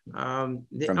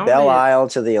 The From Belle only, Isle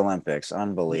to the Olympics, yeah.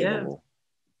 unbelievable.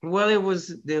 Well, it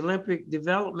was the Olympic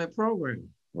Development Program.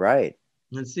 Right.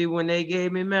 And see, when they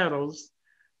gave me medals,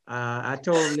 I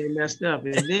told them they messed up.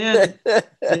 And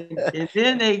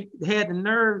then they had the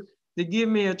nerve to give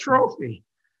me a trophy.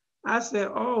 I said,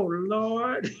 "Oh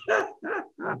Lord!"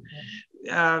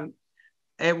 um,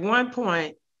 at one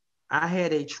point, I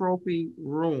had a trophy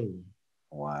room.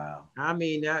 Wow. I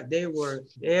mean, they were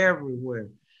everywhere.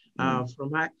 Mm.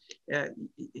 From high, uh,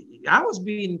 I was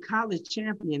beating college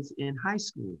champions in high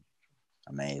school.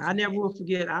 Amazing. I never will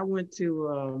forget. I went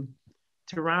to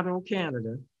Toronto,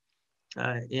 Canada,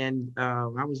 and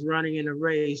I was running in a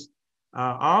race.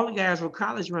 All the guys were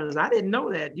college runners. I didn't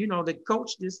know that. You know, the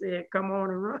coach just said, "Come on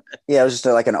and run." Yeah, it was just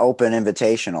like an open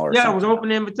invitational or Yeah, something. it was open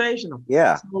invitational.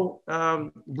 Yeah. So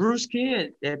Bruce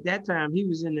Kidd, at that time, he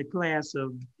was in the class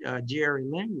of Jerry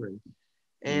Lindgren,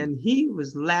 and he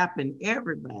was lapping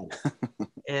everybody.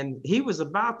 And he was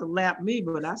about to lap me,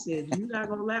 but I said, "You're not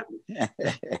gonna lap me."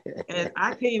 And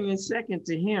I came in second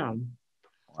to him.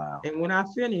 Wow. And when I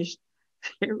finished,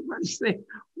 everybody said,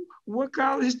 "What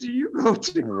college do you go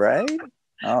to?" Right?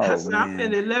 I Oh said,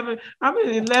 man. I'm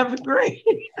in 11th grade.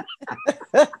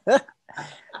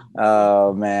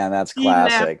 Oh man, that's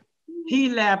classic. He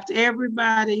lapped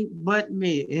everybody but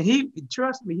me. And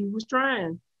trust me, he was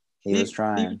trying. He was He was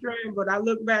trying. trying, but I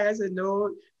looked back, I said,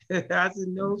 no. I said,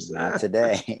 no, Not sir.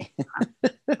 today.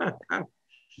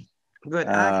 But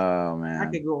Oh I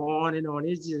man. could go on and on.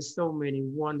 It's just so many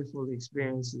wonderful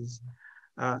experiences.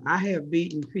 I have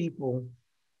beaten people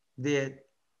that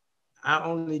I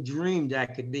only dreamed I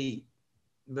could beat.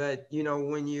 But you know,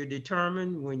 when you're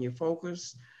determined, when you're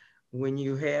focused, when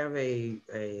you have a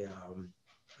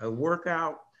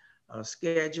workout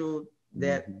schedule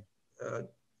that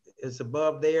is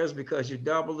above theirs because you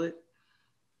double it,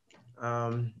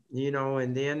 you know,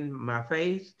 and then my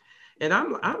faith, and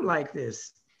I'm like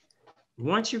this.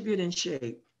 Once you get in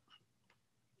shape,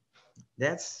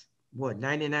 that's what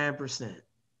 99%.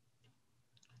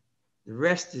 The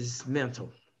rest is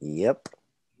mental. Yep.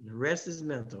 The rest is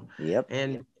mental. Yep.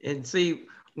 And see,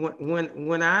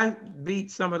 when I beat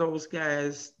some of those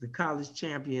guys, the college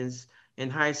champions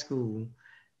in high school,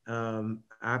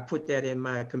 I put that in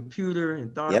my computer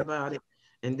and thought about it.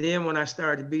 And then when I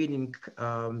started beating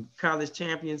college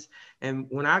champions, and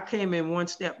when I came in one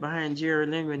step behind Jerry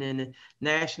Lindgren in the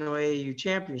National AAU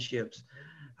championships,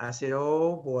 I said,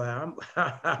 "Oh boy,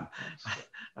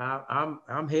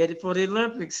 I'm headed for the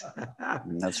Olympics."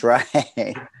 That's right.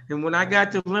 And when I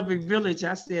got to Olympic Village,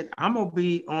 I said, "I'm gonna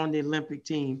be on the Olympic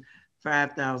team,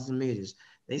 5,000 meters."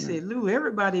 They said, "Lou,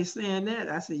 everybody's saying that."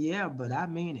 I said, "Yeah, but I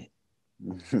mean it."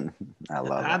 I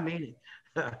love I it. mean it.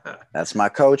 That's my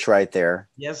coach right there.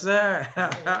 Yes, sir.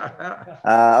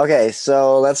 Okay,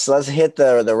 so let's hit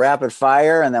the rapid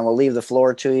fire, and then we'll leave the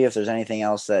floor to you if there's anything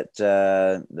else that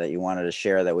that you wanted to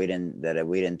share that we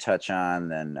didn't touch on.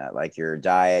 Then like your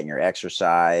diet and your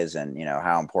exercise, and you know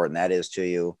how important that is to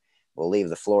you. We'll leave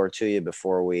the floor to you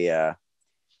before we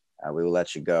will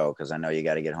let you go, because I know you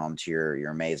got to get home to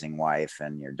your amazing wife,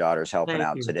 and your daughter's helping Thank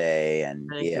out you. today, and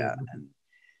Thank you. And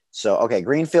so okay,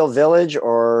 Greenfield Village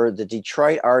or the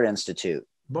Detroit Art Institute?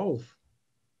 Both.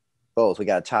 Both. We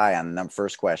got a tie on the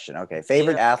first question. Okay.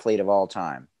 Favorite athlete of all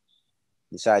time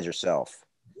besides yourself?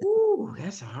 Ooh,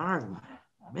 that's a hard one.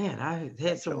 Man, I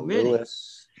had so Joe many.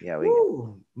 Louis. Yeah.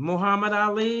 Muhammad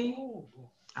Ali.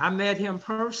 I met him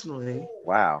personally.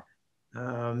 Wow.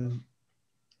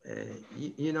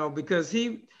 You know, because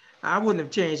I wouldn't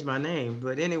have changed my name.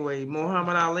 But anyway,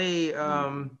 Muhammad Ali,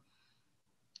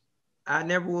 I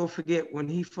never will forget when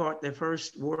he fought the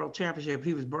first world championship.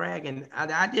 He was bragging.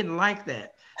 I didn't like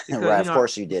that because, right. you know, Of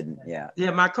course you didn't. Yeah. Yeah,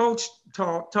 my coach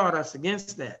taught us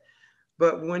against that.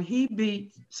 But when he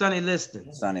beat Sonny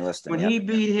Liston, when he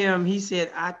beat him, he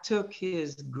said, "I took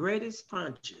his greatest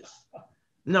punches.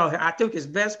 No, I took his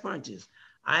best punches.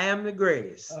 I am the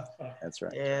greatest." That's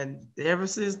right. And ever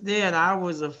since then, I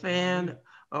was a fan.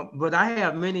 But I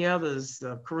have many others.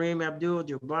 Kareem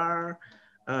Abdul-Jabbar.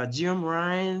 Jim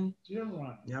Ryan. Jim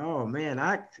Ryan. Oh man,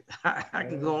 I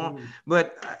can go on.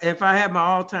 But if I had my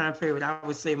all-time favorite, I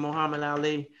would say Muhammad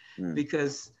Ali,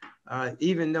 because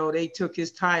even though they took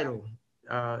his title,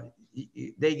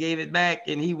 they gave it back,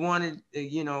 and he wanted,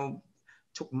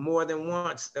 took more than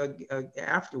once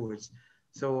afterwards.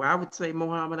 So I would say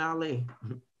Muhammad Ali.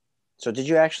 So did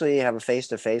you actually have a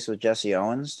face-to-face with Jesse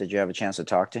Owens? Did you have a chance to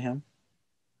talk to him?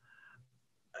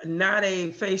 Not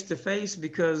a face-to-face,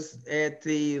 because at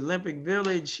the Olympic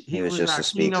Village, He was just our a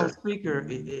speaker. keynote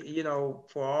speaker,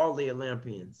 for all the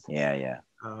Olympians. Yeah, yeah.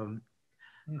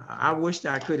 I wished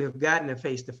I could have gotten a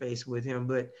face-to-face with him,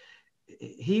 but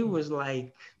he was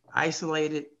like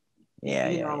isolated.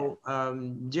 Yeah,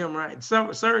 Jim Ryan,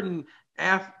 some certain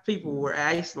people were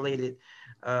isolated.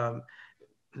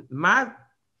 My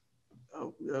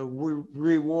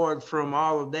reward from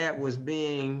all of that was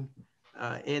being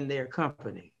in their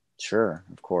company. Sure,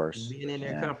 of course. Being in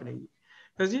their company,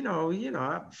 because I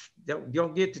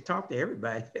don't get to talk to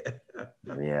everybody.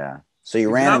 Yeah. So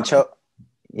you ran into.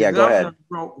 Yeah, go ahead.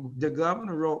 The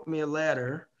governor wrote me a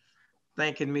letter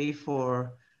thanking me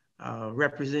for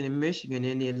representing Michigan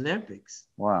in the Olympics.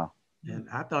 Wow. And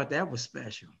I thought that was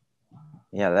special.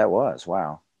 Yeah, that was.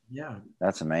 Wow. Yeah.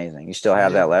 That's amazing. You still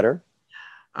have that letter?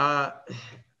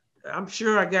 I'm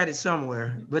sure I got it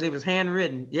somewhere, but it was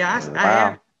handwritten. Yeah, Wow. I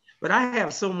have, but I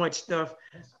have so much stuff.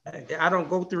 I don't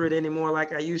go through it anymore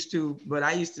like I used to, but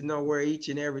I used to know where each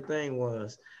and everything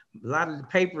was. A lot of the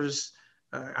papers,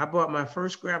 I bought my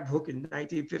first scrapbook in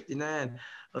 1959.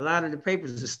 A lot of the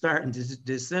papers are starting to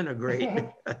disintegrate.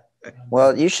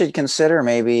 Well, you should consider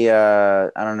maybe, I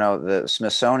don't know, the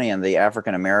Smithsonian, the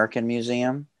African American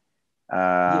Museum.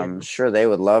 I'm sure they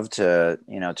would love to,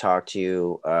 talk to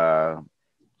you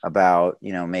about,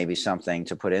 maybe something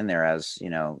to put in there as,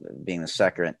 being the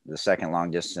second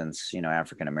long distance,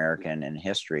 African American in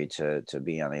history to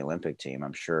be on the Olympic team.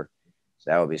 I'm sure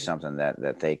that would be something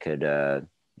that they could,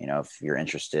 if you're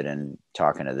interested in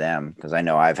talking to them, because I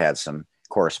know I've had some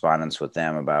correspondence with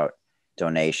them about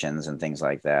donations and things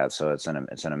like that. So it's an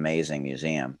amazing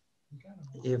museum.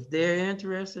 If they're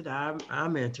interested,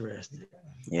 I'm interested.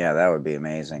 Yeah, that would be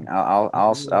amazing.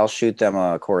 I'll shoot them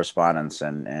a correspondence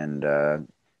and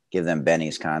give them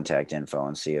Benny's contact info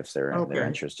and see if they're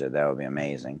interested. That would be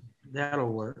amazing.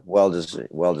 That'll work. Well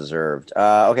deserved.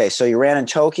 Okay, so you ran in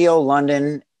Tokyo,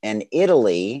 London, and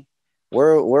Italy.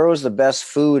 Where was the best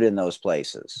food in those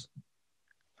places?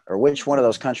 Or which one of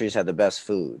those countries had the best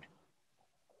food?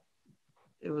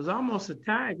 It was almost a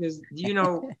tie, because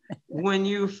when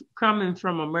you're coming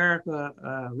from America,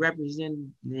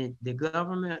 representing the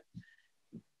government,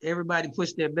 everybody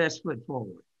puts their best foot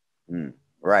forward.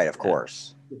 Right, of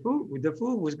course. The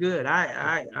food was good.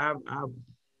 That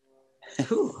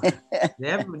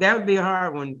would be a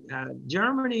hard one.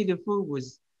 Germany, the food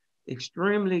was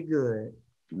extremely good.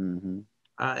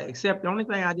 Except the only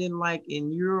thing I didn't like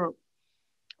in Europe,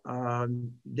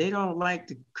 they don't like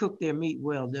to cook their meat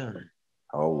well done.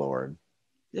 Oh Lord!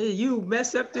 Hey, you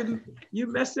mess up the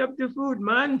food,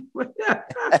 man.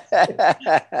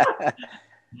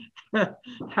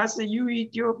 I said, you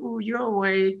eat your food your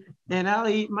way, and I'll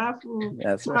eat my food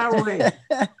my way.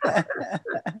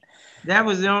 That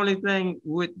was the only thing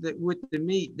with the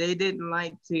meat. They didn't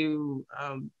like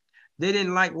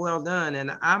well done, and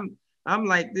I'm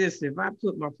like this. If I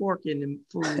put my fork in the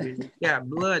food and it's got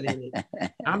blood in it,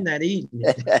 I'm not eating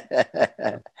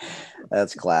it.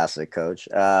 That's classic, Coach.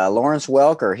 Lawrence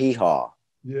Welk or Hee Haw?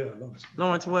 Yeah,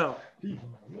 Lawrence Welk.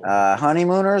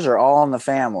 Honeymooners or All in the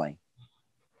Family?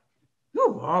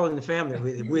 Ooh, All in the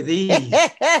Family with ease.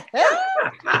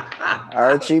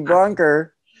 Archie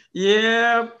Bunker.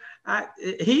 Yeah,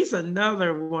 he's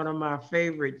another one of my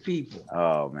favorite people.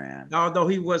 Oh man! Although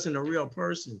he wasn't a real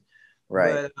person.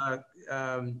 Right. But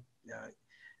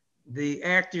the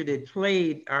actor that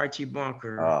played Archie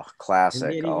Bunker. Oh, classic.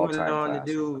 And then he went on classic.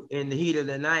 to do In the Heat of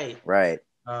the Night. Right.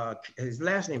 His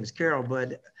last name is Carol,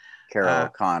 but Carol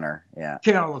O'Connor. Yeah.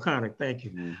 Carol O'Connor. Thank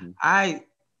you. I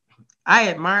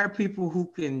admire people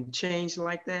who can change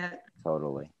like that.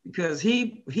 Totally. Because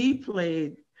he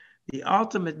played the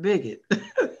ultimate bigot.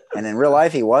 And in real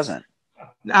life, he wasn't.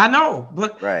 I know,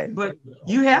 but right. But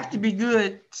you have to be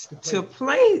good to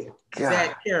play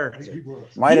that character.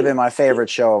 Might have been my favorite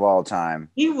show of all time.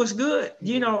 He was good.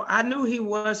 I knew he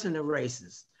wasn't a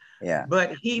racist. Yeah.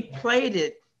 But he played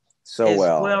it so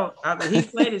well. I mean, he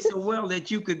played it so well that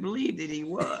you could believe that he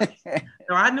was.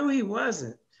 So I knew he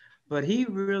wasn't, but he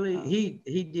really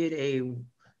he did a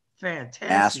fantastic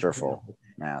masterful.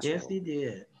 Yes, he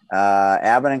did.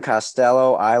 Abbott and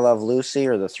Costello, I Love Lucy,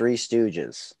 or The Three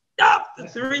Stooges? Oh,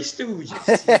 Three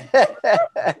Stooges.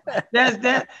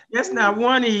 That's not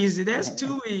one easy. That's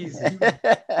two easy.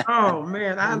 Oh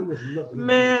man,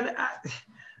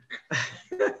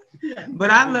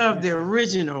 but I love the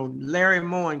original Larry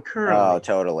Moore and Curly. Oh,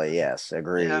 totally. Yes,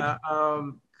 agreed.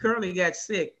 Curly got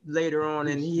sick later on,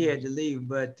 and he had to leave.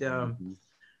 But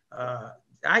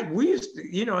we used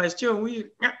to, as children, we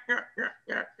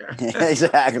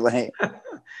exactly.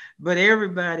 But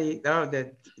everybody,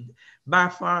 that by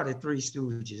far the Three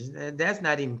Stooges. That's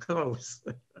not even close.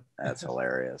 That's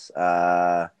hilarious.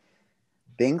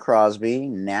 Bing Crosby,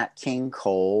 Nat King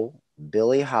Cole,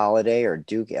 Billie Holiday, or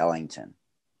Duke Ellington?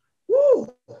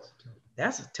 Woo!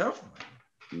 That's a tough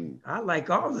one. I like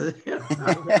all of them.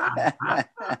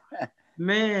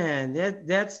 Man,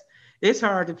 it's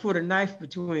hard to put a knife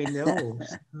between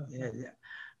those. Yeah.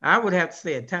 I would have to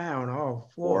say a tie on all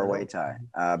four. Four-way tie.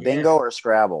 Bingo or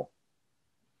Scrabble?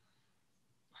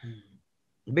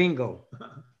 Bingo.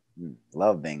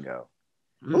 Love bingo.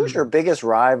 Who's your biggest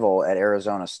rival at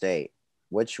Arizona State?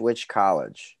 Which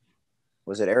college?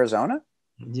 Was it Arizona?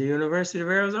 The University of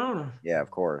Arizona. Yeah,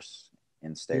 of course.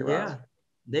 In-state rival.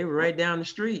 They were right down the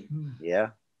street. Yeah.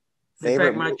 In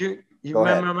fact, you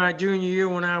remember my junior year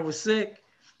when I was sick?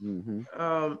 Mm-hmm.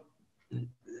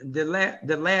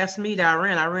 The last meet I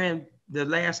ran the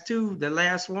last two. The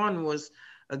last one was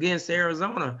against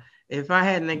Arizona. If I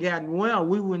hadn't gotten well,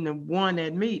 we wouldn't have won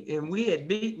that meet, and we had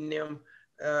beaten them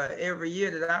every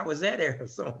year that I was at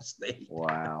Arizona State.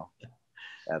 Wow,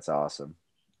 that's awesome.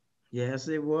 Yes,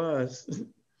 it was.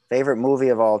 Favorite movie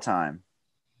of all time?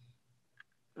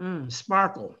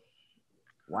 Sparkle.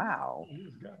 Wow.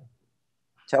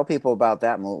 Tell people about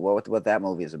that movie. What that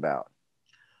movie is about.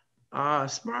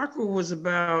 Sparkle was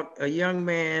about a young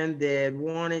man that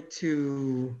wanted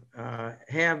to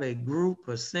have a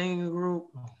singing group.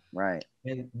 Right.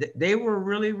 And they were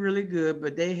really, really good,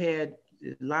 but they had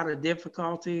a lot of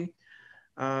difficulty.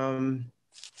 One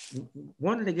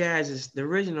of the guys is the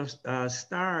original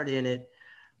starred in it.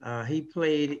 He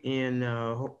played in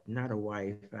not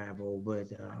Hawaii 5-0, but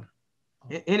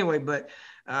anyway, but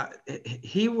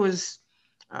he was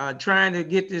trying to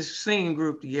get this singing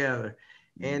group together.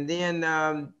 And then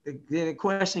the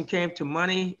question came to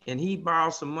money, and he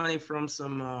borrowed some money from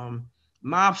some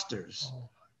mobsters.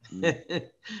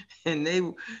 And they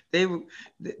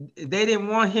didn't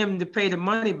want him to pay the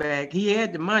money back. He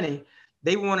had the money.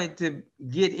 They wanted to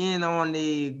get in on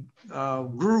the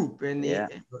group and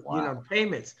the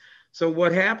payments. So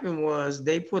what happened was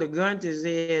they put a gun to his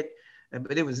head,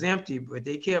 but it was empty. But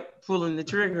they kept pulling the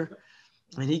trigger,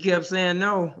 and he kept saying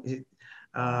no.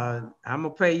 I'm gonna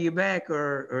pay you back,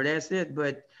 or that's it.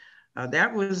 But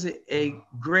that was a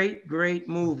great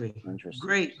movie.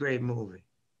 Great movie.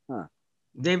 Huh.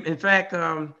 In fact,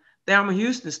 Thelma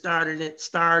Houston starred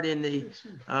in the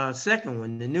second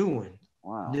one, the new one.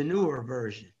 Wow. The newer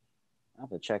version. I'll have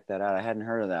to check that out. I hadn't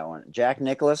heard of that one. Jack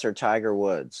Nicklaus or Tiger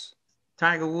Woods?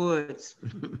 Tiger Woods.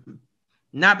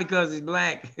 Not because he's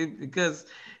black, because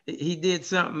he did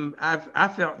something I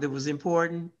felt that was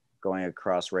important. Going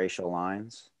across racial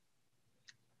lines?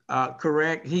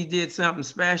 Correct. He did something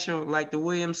special, like the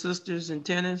Williams sisters in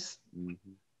tennis.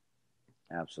 Mm-hmm.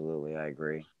 Absolutely, I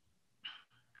agree.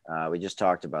 We just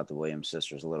talked about the Williams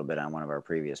sisters a little bit on one of our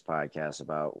previous podcasts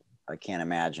about I can't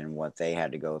imagine what they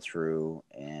had to go through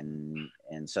in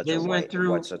such a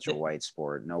white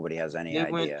sport. Nobody has any idea.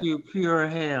 They went through pure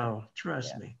hell,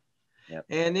 trust me. Yep.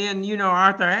 And then,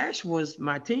 Arthur Ashe was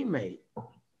my teammate.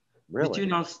 Really?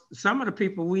 But, some of the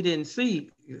people we didn't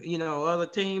see, other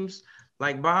teams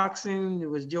like boxing, it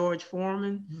was George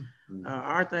Foreman. Mm-hmm.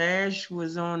 Arthur Ashe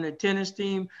was on the tennis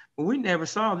team, but we never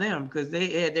saw them because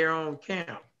they had their own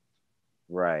camp.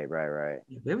 Right.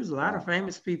 There was a lot of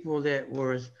famous people that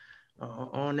were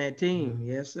on that team.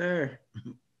 Yes, sir.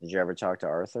 Did you ever talk to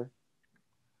Arthur?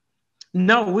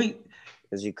 No,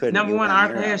 because you couldn't. Number one,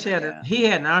 Arthur Ashe had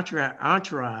an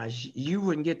entourage. You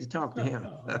wouldn't get to talk to him.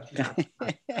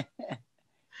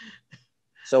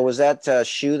 So was that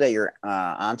shoe that your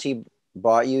auntie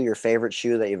bought you your favorite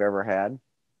shoe that you've ever had?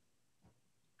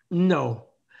 No.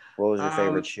 What was your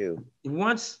favorite shoe?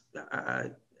 Once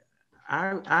I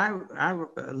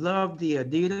love the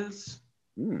Adidas.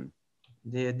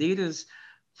 The Adidas,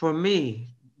 for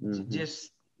me,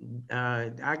 just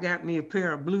I got me a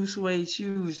pair of blue suede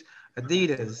shoes,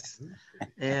 Adidas,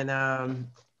 and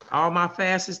all my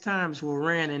fastest times were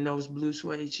ran in those blue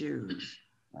suede shoes.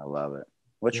 I love it.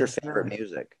 What's your favorite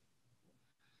music?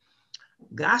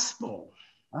 Gospel.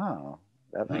 Oh,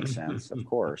 that makes sense. Of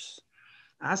course.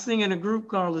 I sing in a group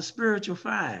called the Spiritual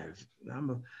Five. I'm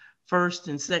a first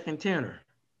and second tenor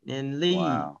and lead.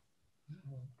 Wow.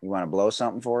 You want to blow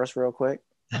something for us real quick?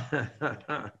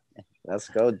 Let's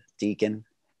go, Deacon.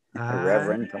 I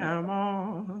am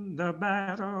on the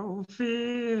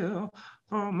battlefield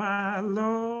for my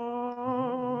Lord.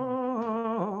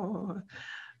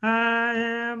 I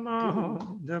am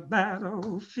on the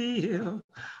battlefield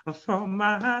for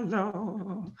my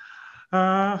Lord.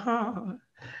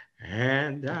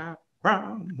 And I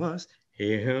promise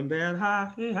him that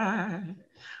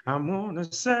I'm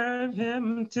gonna serve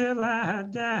him till I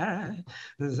die.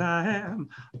 'Cause I am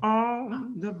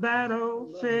on the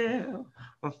battlefield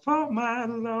for my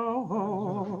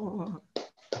Lord.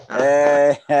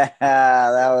 Hey, that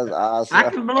was awesome. I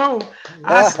can blow.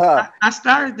 I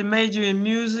started to major in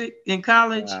music in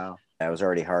college. Wow. That was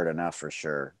already hard enough for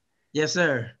sure. Yes,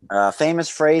 sir. Famous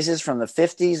phrases from the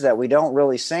 50s that we don't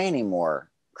really say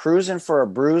anymore. Cruising for a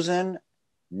bruising,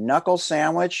 knuckle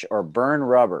sandwich, or burn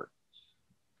rubber.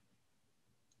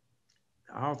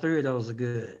 All three of those are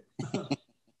good.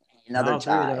 Another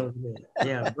tie. Those are good.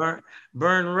 Yeah,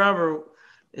 burn rubber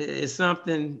is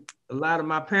something a lot of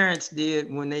my parents did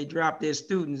when they dropped their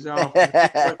students off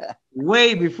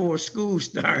way before school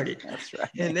started. That's right.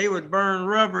 And they would burn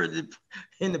rubber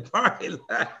in the parking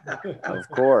lot. Of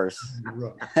course.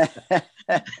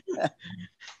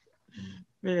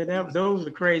 Man, those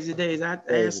were crazy days. I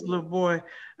asked the little boy,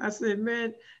 I said,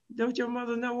 man, don't your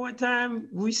mother know what time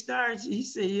we started? He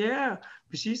said, yeah.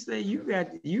 But she said, you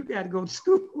got to go to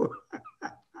school.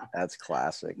 That's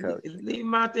classic, Coach. Leave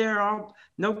them out there,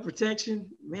 no protection.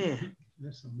 Man.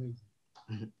 That's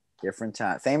amazing. Different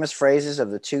time. Famous phrases of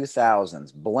the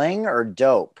 2000s. Bling or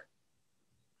dope?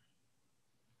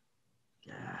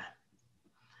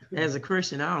 As a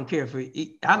Christian, I don't care for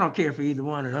either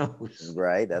one of those.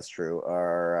 Right, that's true.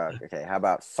 Or okay, how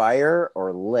about fire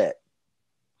or lit?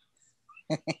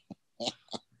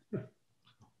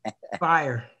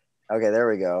 Fire. Okay, there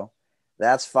we go.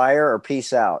 That's fire or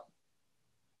peace out?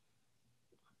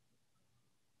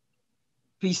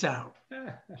 Peace out.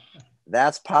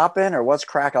 That's poppin' or what's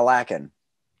crack-a-lackin'?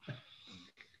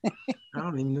 I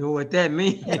don't even know what that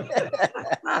means.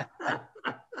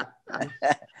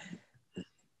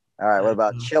 All right, what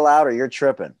about chill out or you're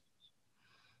tripping?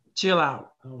 Chill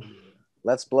out. Oh, yeah.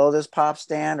 Let's blow this pop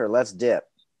stand or let's dip?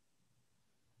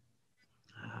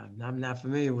 I'm not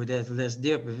familiar with that. Let's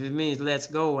dip. If it means let's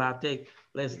go, I'll take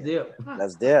let's dip.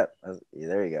 Let's dip.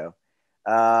 There you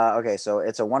go. Okay, so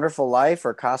It's a Wonderful Life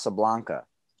or Casablanca?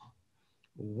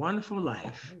 Wonderful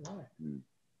Life.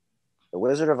 The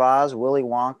Wizard of Oz, Willy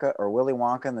Wonka, or Willy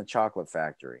Wonka and the Chocolate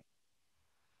Factory?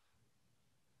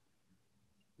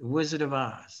 The Wizard of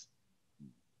Oz.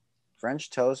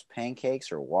 French toast,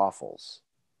 pancakes, or waffles?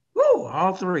 Woo,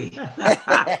 all three.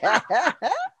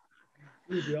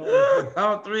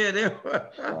 All three of them.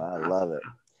 I love it.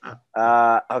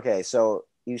 Okay, so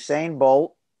Usain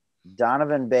Bolt,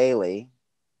 Donovan Bailey,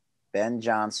 Ben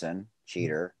Johnson,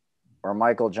 cheater, or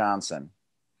Michael Johnson?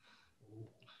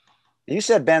 You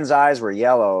said Ben's eyes were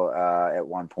yellow at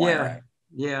one point, Yeah, right?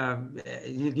 yeah.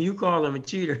 You call him a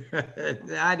cheater.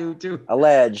 I do too.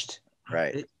 Alleged,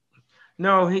 right?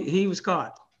 No, he was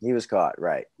caught. He was caught,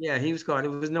 right? Yeah, he was caught.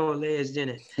 There was no alleged in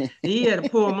it. He had to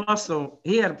pull muscle.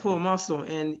 He had to pull muscle,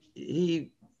 and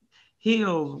he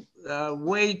healed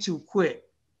way too quick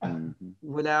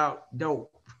without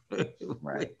dope.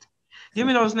 Right. Give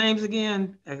me those names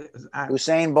again.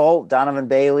 Usain Bolt, Donovan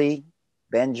Bailey,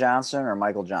 Ben Johnson, or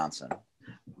Michael Johnson?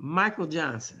 Michael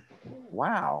Johnson.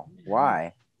 Wow.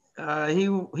 Why?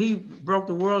 He broke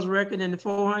the world's record in the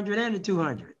 400 and the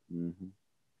 200.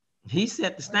 He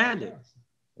set the standard.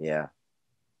 Yeah.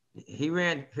 He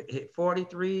ran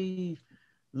 43,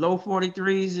 low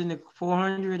 43s in the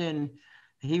 400, and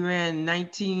he ran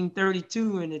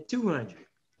 1932 in the 200.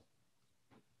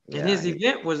 Yeah, and his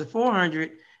event was a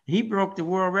 400. He broke the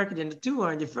world record in the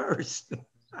 200 first.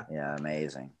 Yeah,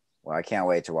 amazing. Well, I can't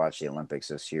wait to watch the Olympics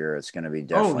this year. It's going to be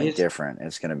definitely different.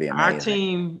 It's going to be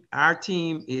amazing. Our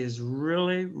team is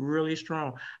really, really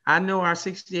strong. I know our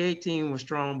 68 team was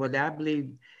strong, but I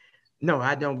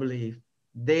don't believe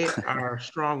they are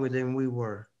stronger than we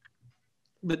were.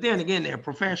 But then again, they're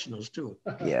professionals too.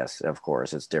 Yes, of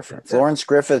course. It's different. Florence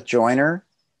Griffith Joyner,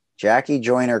 Jackie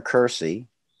Joyner Kersey,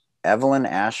 Evelyn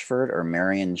Ashford, or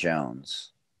Marion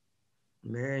Jones?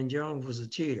 Marion Jones was a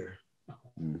cheater.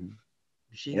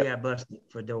 She got busted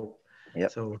for dope.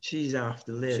 So she's off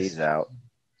the list. She's out.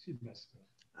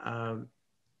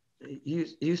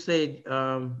 You said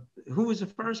who was the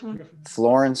first one?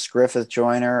 Florence Griffith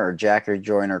Joyner or Jackie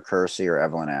Joyner Kersey or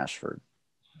Evelyn Ashford?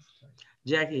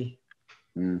 Jackie.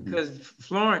 Because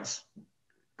Florence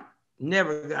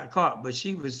never got caught, but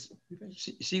she was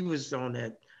on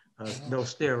that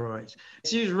those steroids.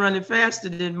 She was running faster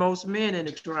than most men in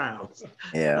the trials.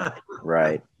 Yeah,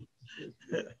 right.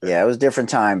 Yeah, it was a different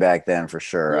time back then for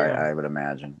sure. Yeah. I would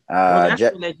imagine. Well, that's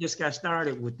when they just got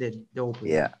started with the doping.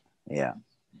 Yeah, yeah.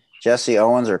 Jesse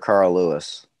Owens or Carl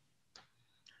Lewis?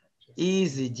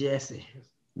 Easy, Jesse.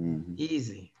 Mm-hmm.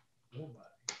 Easy.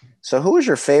 So who was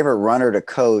your favorite runner to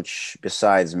coach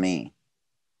besides me?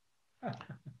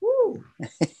 Woo.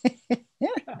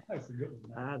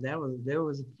 There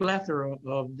was a plethora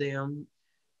of them.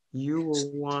 You were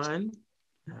one.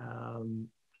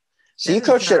 So you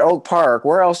coached at Oak Park.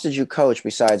 Where else did you coach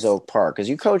besides Oak Park? Because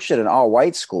you coached at an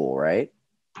all-white school, right?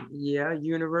 Yeah,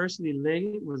 University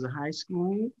Liggett was a high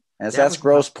school. And that's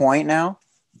Grosse Pointe now?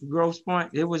 Grosse Pointe.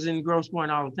 It was in Grosse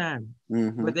Pointe all the time.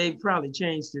 Mm-hmm. But they probably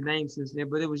changed the name since then.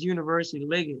 But it was University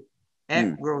Liggett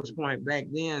at Grosse Pointe back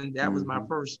then. That was my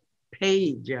first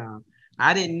paid job.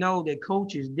 I didn't know that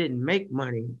coaches didn't make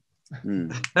money.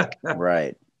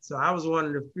 Right. So I was one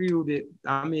of the few that,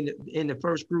 in the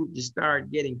first group to start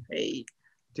getting paid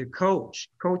to coach.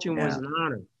 Coaching was an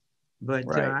honor. But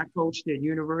I coached at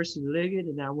University Liggett,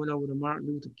 and I went over to Martin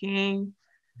Luther King.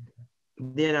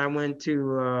 Then I went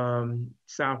to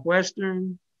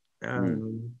Southwestern,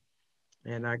 and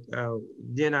then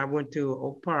I went to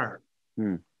Oak Park,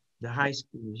 the high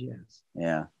schools, yes.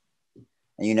 Yeah.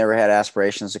 And you never had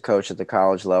aspirations to coach at the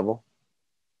college level?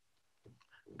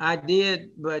 I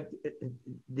did, but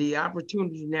the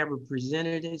opportunity never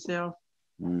presented itself.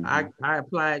 I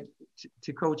applied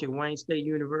to coach at Wayne State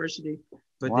University,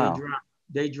 but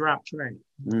they dropped track.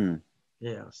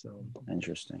 Yeah, so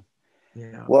interesting.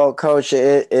 Yeah. Well, Coach,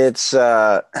 it's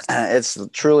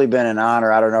truly been an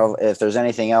honor. I don't know if there's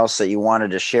anything else that you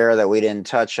wanted to share that we didn't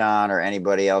touch on, or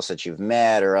anybody else that you've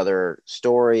met, or other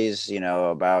stories,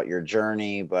 about your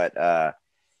journey. But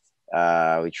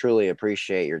we truly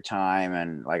appreciate your time.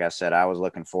 And like I said, I was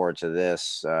looking forward to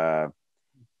this, in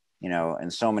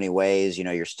so many ways.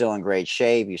 You're still in great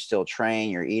shape. You still train.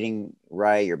 You're eating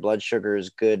right. Your blood sugar is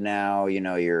good now.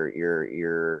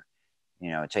 You're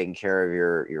taking care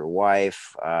of your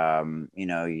wife.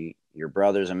 Your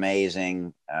brother's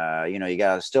amazing.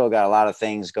 You still got a lot of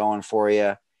things going for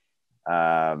you.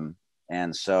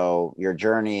 And so your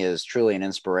journey is truly an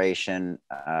inspiration.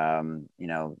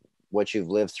 What you've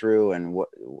lived through and what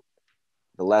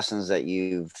the lessons that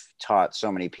you've taught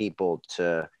so many people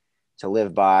to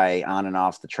live by on and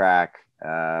off the track,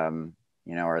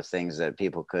 are things that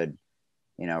people could,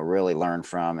 really learn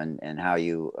from, and how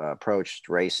you approached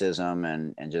racism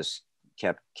and just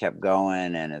kept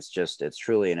going. And it's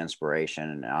truly an inspiration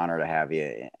and an honor to have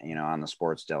you, on the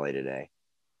Sports Deli today.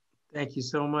 Thank you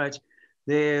so much.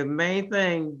 The main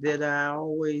thing that I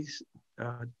always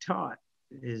taught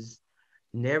is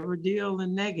never deal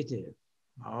in negative.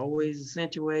 Always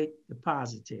accentuate the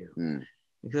positive,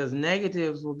 because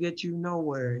negatives will get you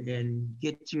nowhere and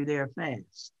get you there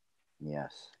fast.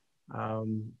 Yes.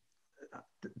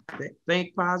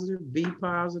 Think positive, be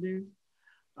positive.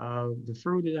 The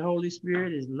fruit of the Holy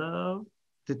Spirit is love.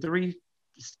 The three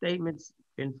statements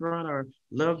in front are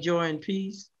love, joy, and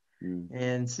peace.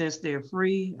 And since they're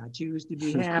free, I choose to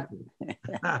be happy.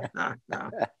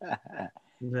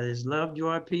 There's love,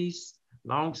 joy, peace,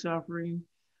 long suffering,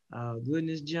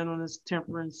 goodness, gentleness,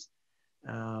 temperance.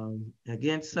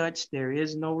 Against such, there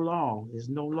is no law. There's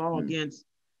no law against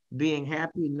being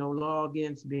happy, no law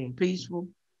against being peaceful,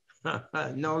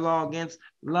 no law against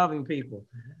loving people.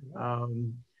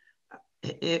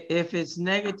 If it's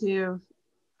negative,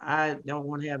 I don't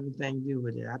want to have anything to do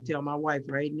with it. I tell my wife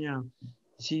right now,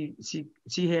 she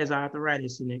has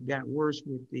arthritis and it got worse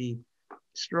with the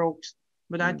strokes.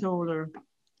 But I told her,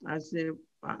 I said,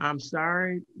 I'm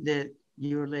sorry that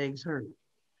your legs hurt,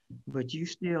 but you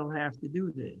still have to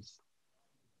do this.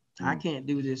 I can't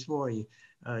do this for you.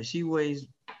 She weighs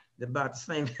about the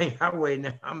same thing I weigh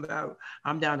now.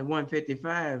 I'm down to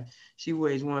 155. She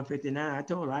weighs 159. I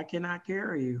told her, I cannot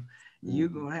carry you. You're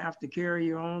going to have to carry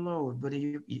your own load, but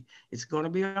it's going to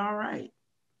be all right.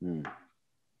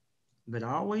 But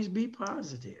always be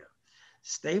positive.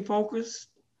 Stay focused.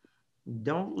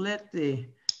 Don't let the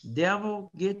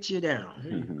devil get you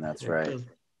down. That's right.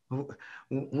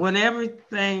 When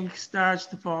everything starts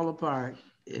to fall apart,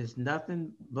 it's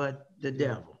nothing but the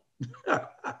devil.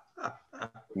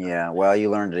 Yeah, well, you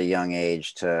learned at a young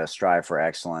age to strive for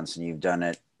excellence, and you've done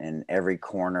it in every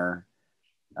corner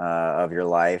of your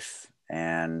life,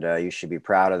 and you should be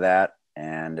proud of that.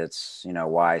 And it's,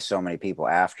 why so many people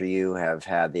after you have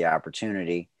had the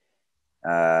opportunity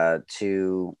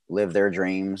to live their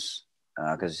dreams,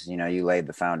 because, you laid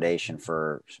the foundation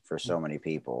for so many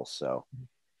people. So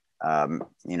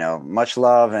you know, much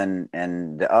love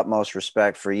and the utmost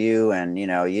respect for you. And, you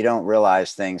know, you don't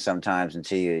realize things sometimes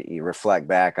until you reflect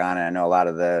back on it. I know a lot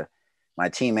of my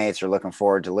teammates are looking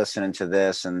forward to listening to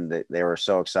this, and they were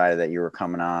so excited that you were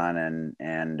coming on.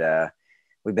 And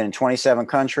we've been in 27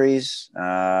 countries,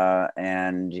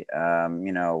 and you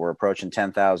know, we're approaching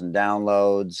 10,000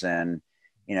 downloads, and,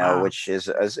 you know, wow. Which is,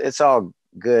 it's all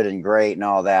good and great and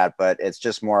all that, but it's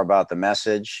just more about the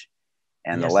message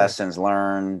and yes, the lessons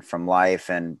learned from life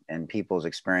and people's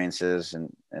experiences. And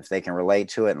if they can relate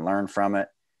to it and learn from it,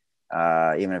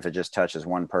 even if it just touches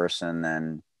one person,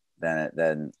 then,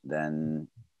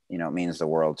 you know, it means the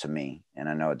world to me. And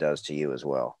I know it does to you as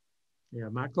well. Yeah.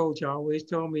 My coach always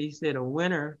told me, he said, a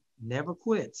winner never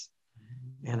quits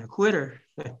and a quitter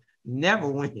never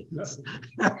wins.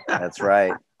 That's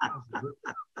right.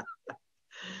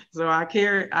 So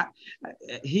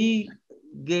he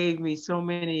gave me so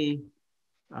many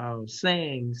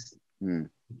sayings to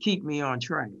keep me on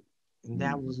track, and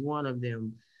that was one of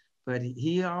them. But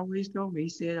he always told me, he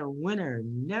said, a winner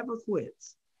never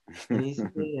quits, and he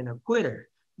said, and a quitter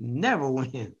never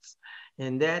wins.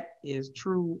 And that is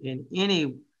true in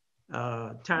any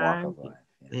time,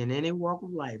 in any walk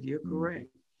of life. You're correct.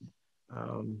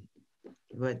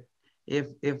 But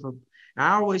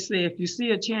I always say, if you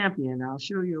see a champion, I'll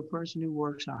show you a person who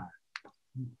works hard.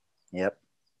 Yep.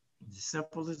 As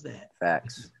simple as that.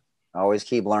 Facts. Always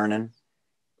keep learning.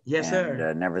 Yes,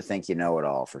 sir. Never think you know it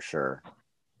all, for sure.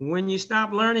 When you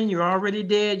stop learning, you're already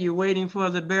dead. You're waiting for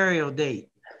the burial date.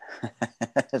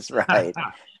 That's right.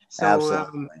 So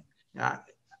absolutely.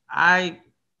 I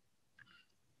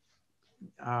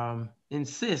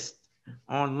insist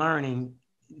on learning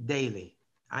daily.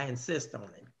 I insist on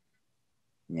it.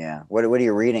 Yeah. What are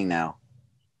you reading now?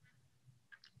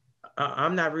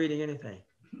 I'm not reading anything.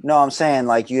 No, I'm saying,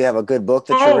 like, you have a good book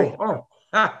that you're reading. Oh.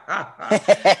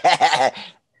 I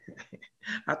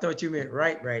thought you meant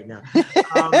right now.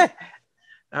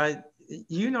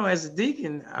 You know, as a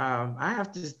deacon, I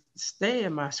have to stay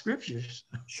in my scriptures.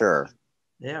 Sure.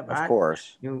 Yeah, of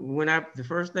course. The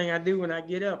first thing I do when I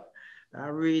get up, I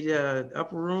read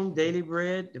Upper Room, Daily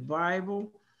Bread, the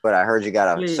Bible. But I heard you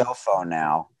got a cell phone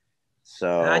now,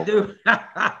 so I do.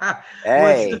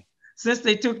 Hey, well, since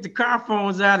they took the car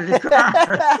phones out of the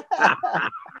car,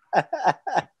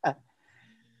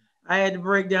 I had to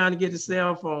break down to get a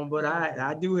cell phone, but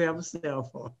I do have a cell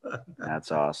phone.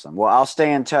 That's awesome. Well, I'll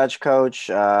stay in touch, Coach.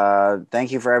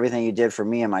 Thank you for everything you did for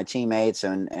me and my teammates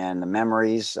and the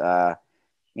memories.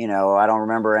 You know, I don't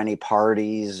remember any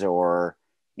parties or,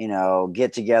 you know,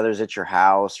 get-togethers at your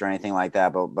house or anything like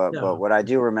that. But what I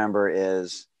do remember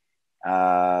is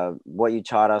what you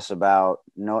taught us about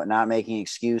not making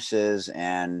excuses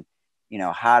and, you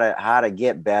know, how to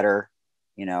get better,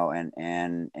 you know,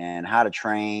 and how to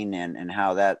train and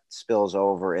how that spills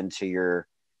over into your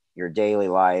daily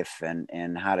life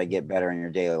and how to get better in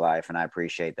your daily life. And I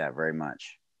appreciate that very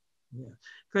much. Yeah,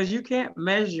 because you can't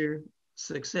measure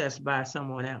success by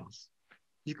someone else.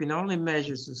 You can only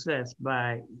measure success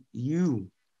by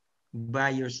yourself.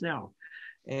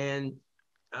 And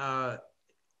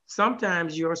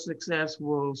sometimes your success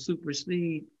will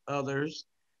supersede others.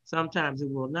 Sometimes it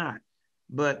will not.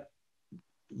 But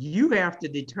you have to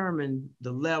determine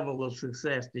the level of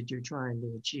success that you're trying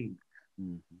to achieve.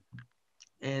 Mm-hmm.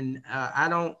 And I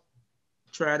don't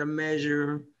try to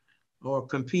measure or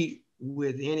compete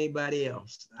with anybody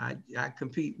else. I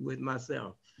compete with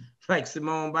myself. Like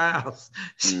Simone Biles,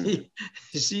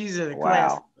 she's in a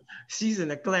class. She's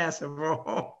in a class of her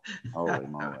own. Holy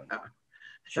moly,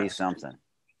 she's something.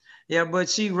 Yeah,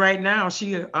 but right now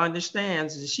she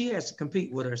understands that she has to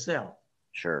compete with herself.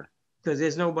 Sure. Because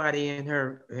there's nobody in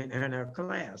her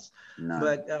class.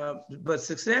 None. But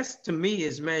success to me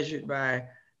is measured by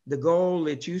the goal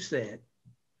that you set,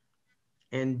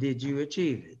 and did you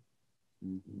achieve it?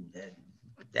 Mm-hmm.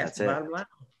 That's the bottom line.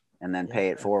 And then pay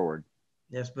it forward.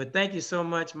 Yes, but thank you so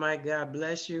much, Mike. God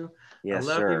bless you. Yes,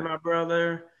 I love you, my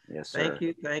brother. Yes, sir.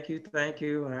 Thank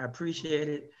you. I appreciate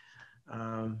it.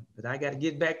 But I got to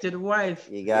get back to the wife.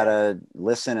 You got to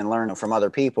listen and learn from other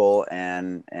people,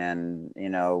 and you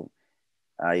know,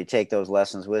 you take those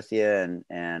lessons with you,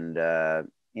 and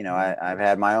you know, I've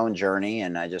had my own journey,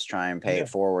 and I just try and pay it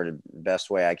forward the best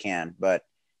way I can. But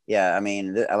yeah, I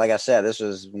mean, like I said, this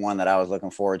was one that I was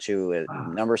looking forward to.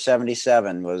 Number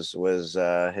 77 was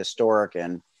historic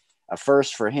and a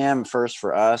first for him, first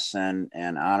for us, and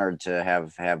honored to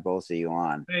have both of you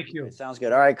on. Thank you. It sounds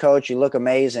good. All right, Coach, you look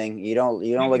amazing. You don't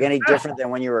look any different than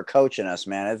when you were coaching us,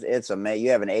 man. It's amazing.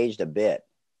 You haven't aged a bit.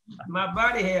 My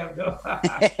body have, though.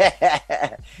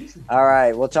 All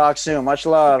right. We'll talk soon. Much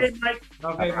love. Okay, Mike.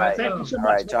 Okay, All right. Thank you so All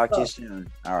much. right. Talk to you Love. soon.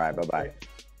 All right. Bye-bye.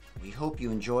 We hope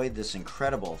you enjoyed this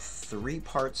incredible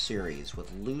 3-part series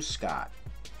with Lou Scott,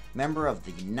 member of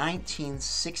the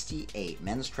 1968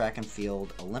 men's track and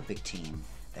field Olympic team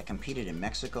that competed in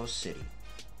Mexico City.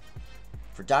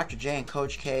 For Dr. J and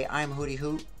Coach K, I'm Hootie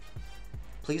Hoot.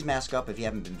 Please mask up if you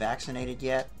haven't been vaccinated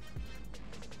yet.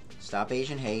 Stop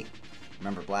Asian hate.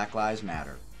 Remember, Black Lives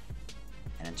Matter.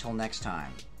 And until next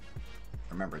time,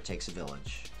 remember, it takes a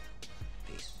village.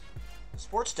 Peace.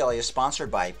 Sports Deli is sponsored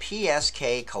by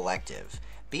PSK Collective.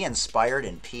 Be inspired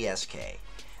in PSK.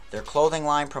 Their clothing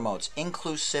line promotes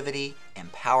inclusivity,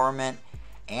 empowerment,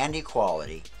 and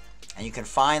equality. And you can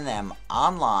find them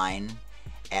online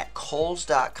at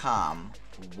Kohl's.com,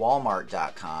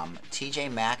 Walmart.com,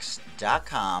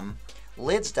 TJMax.com,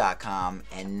 Lids.com,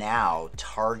 and now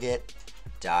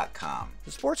Target.com.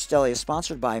 The Sports Deli is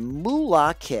sponsored by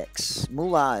Moolah Kicks.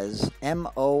 Moolah is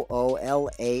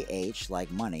M-O-O-L-A-H,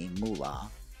 like money, moolah,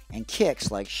 and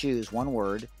kicks, like shoes, one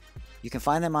word. You can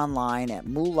find them online at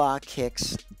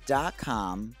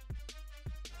moolahkicks.com,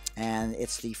 and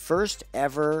it's the first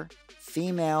ever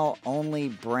female-only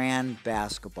brand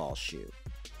basketball shoe.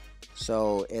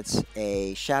 So it's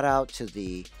a shout out to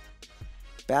the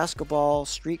basketball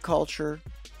street culture,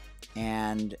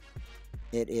 and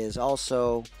it is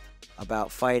also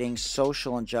about fighting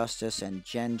social injustice and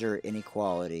gender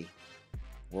inequality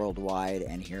worldwide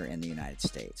and here in the United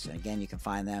States. And again, you can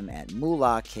find them at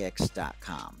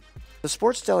moolahkicks.com. The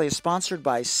Sports Deli is sponsored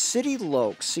by City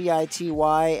Lokes, C-I-T-Y-L-O-C-S.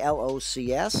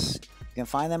 You can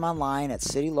find them online at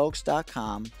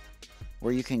citylokes.com,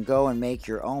 where you can go and make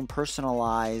your own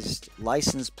personalized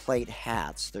license plate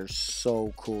hats. They're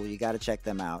so cool. You got to check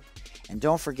them out. And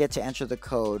don't forget to enter the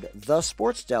code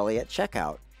TheSportsDeli at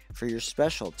checkout for your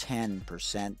special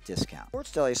 10% discount.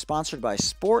 Sports Deli is sponsored by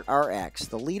SportRx,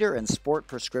 the leader in sport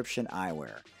prescription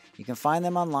eyewear. You can find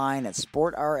them online at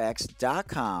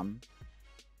sportrx.com.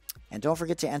 And don't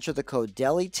forget to enter the code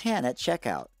DELI10 at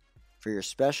checkout for your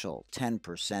special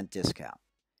 10% discount.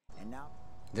 And now,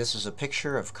 this is a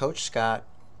picture of Coach Scott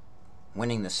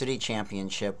winning the city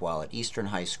championship while at Eastern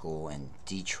High School in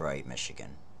Detroit,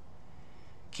 Michigan.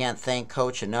 Can't thank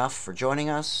Coach enough for joining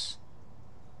us.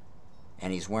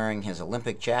 And he's wearing his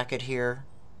Olympic jacket here.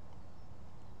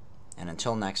 And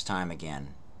until next time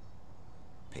again,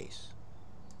 peace.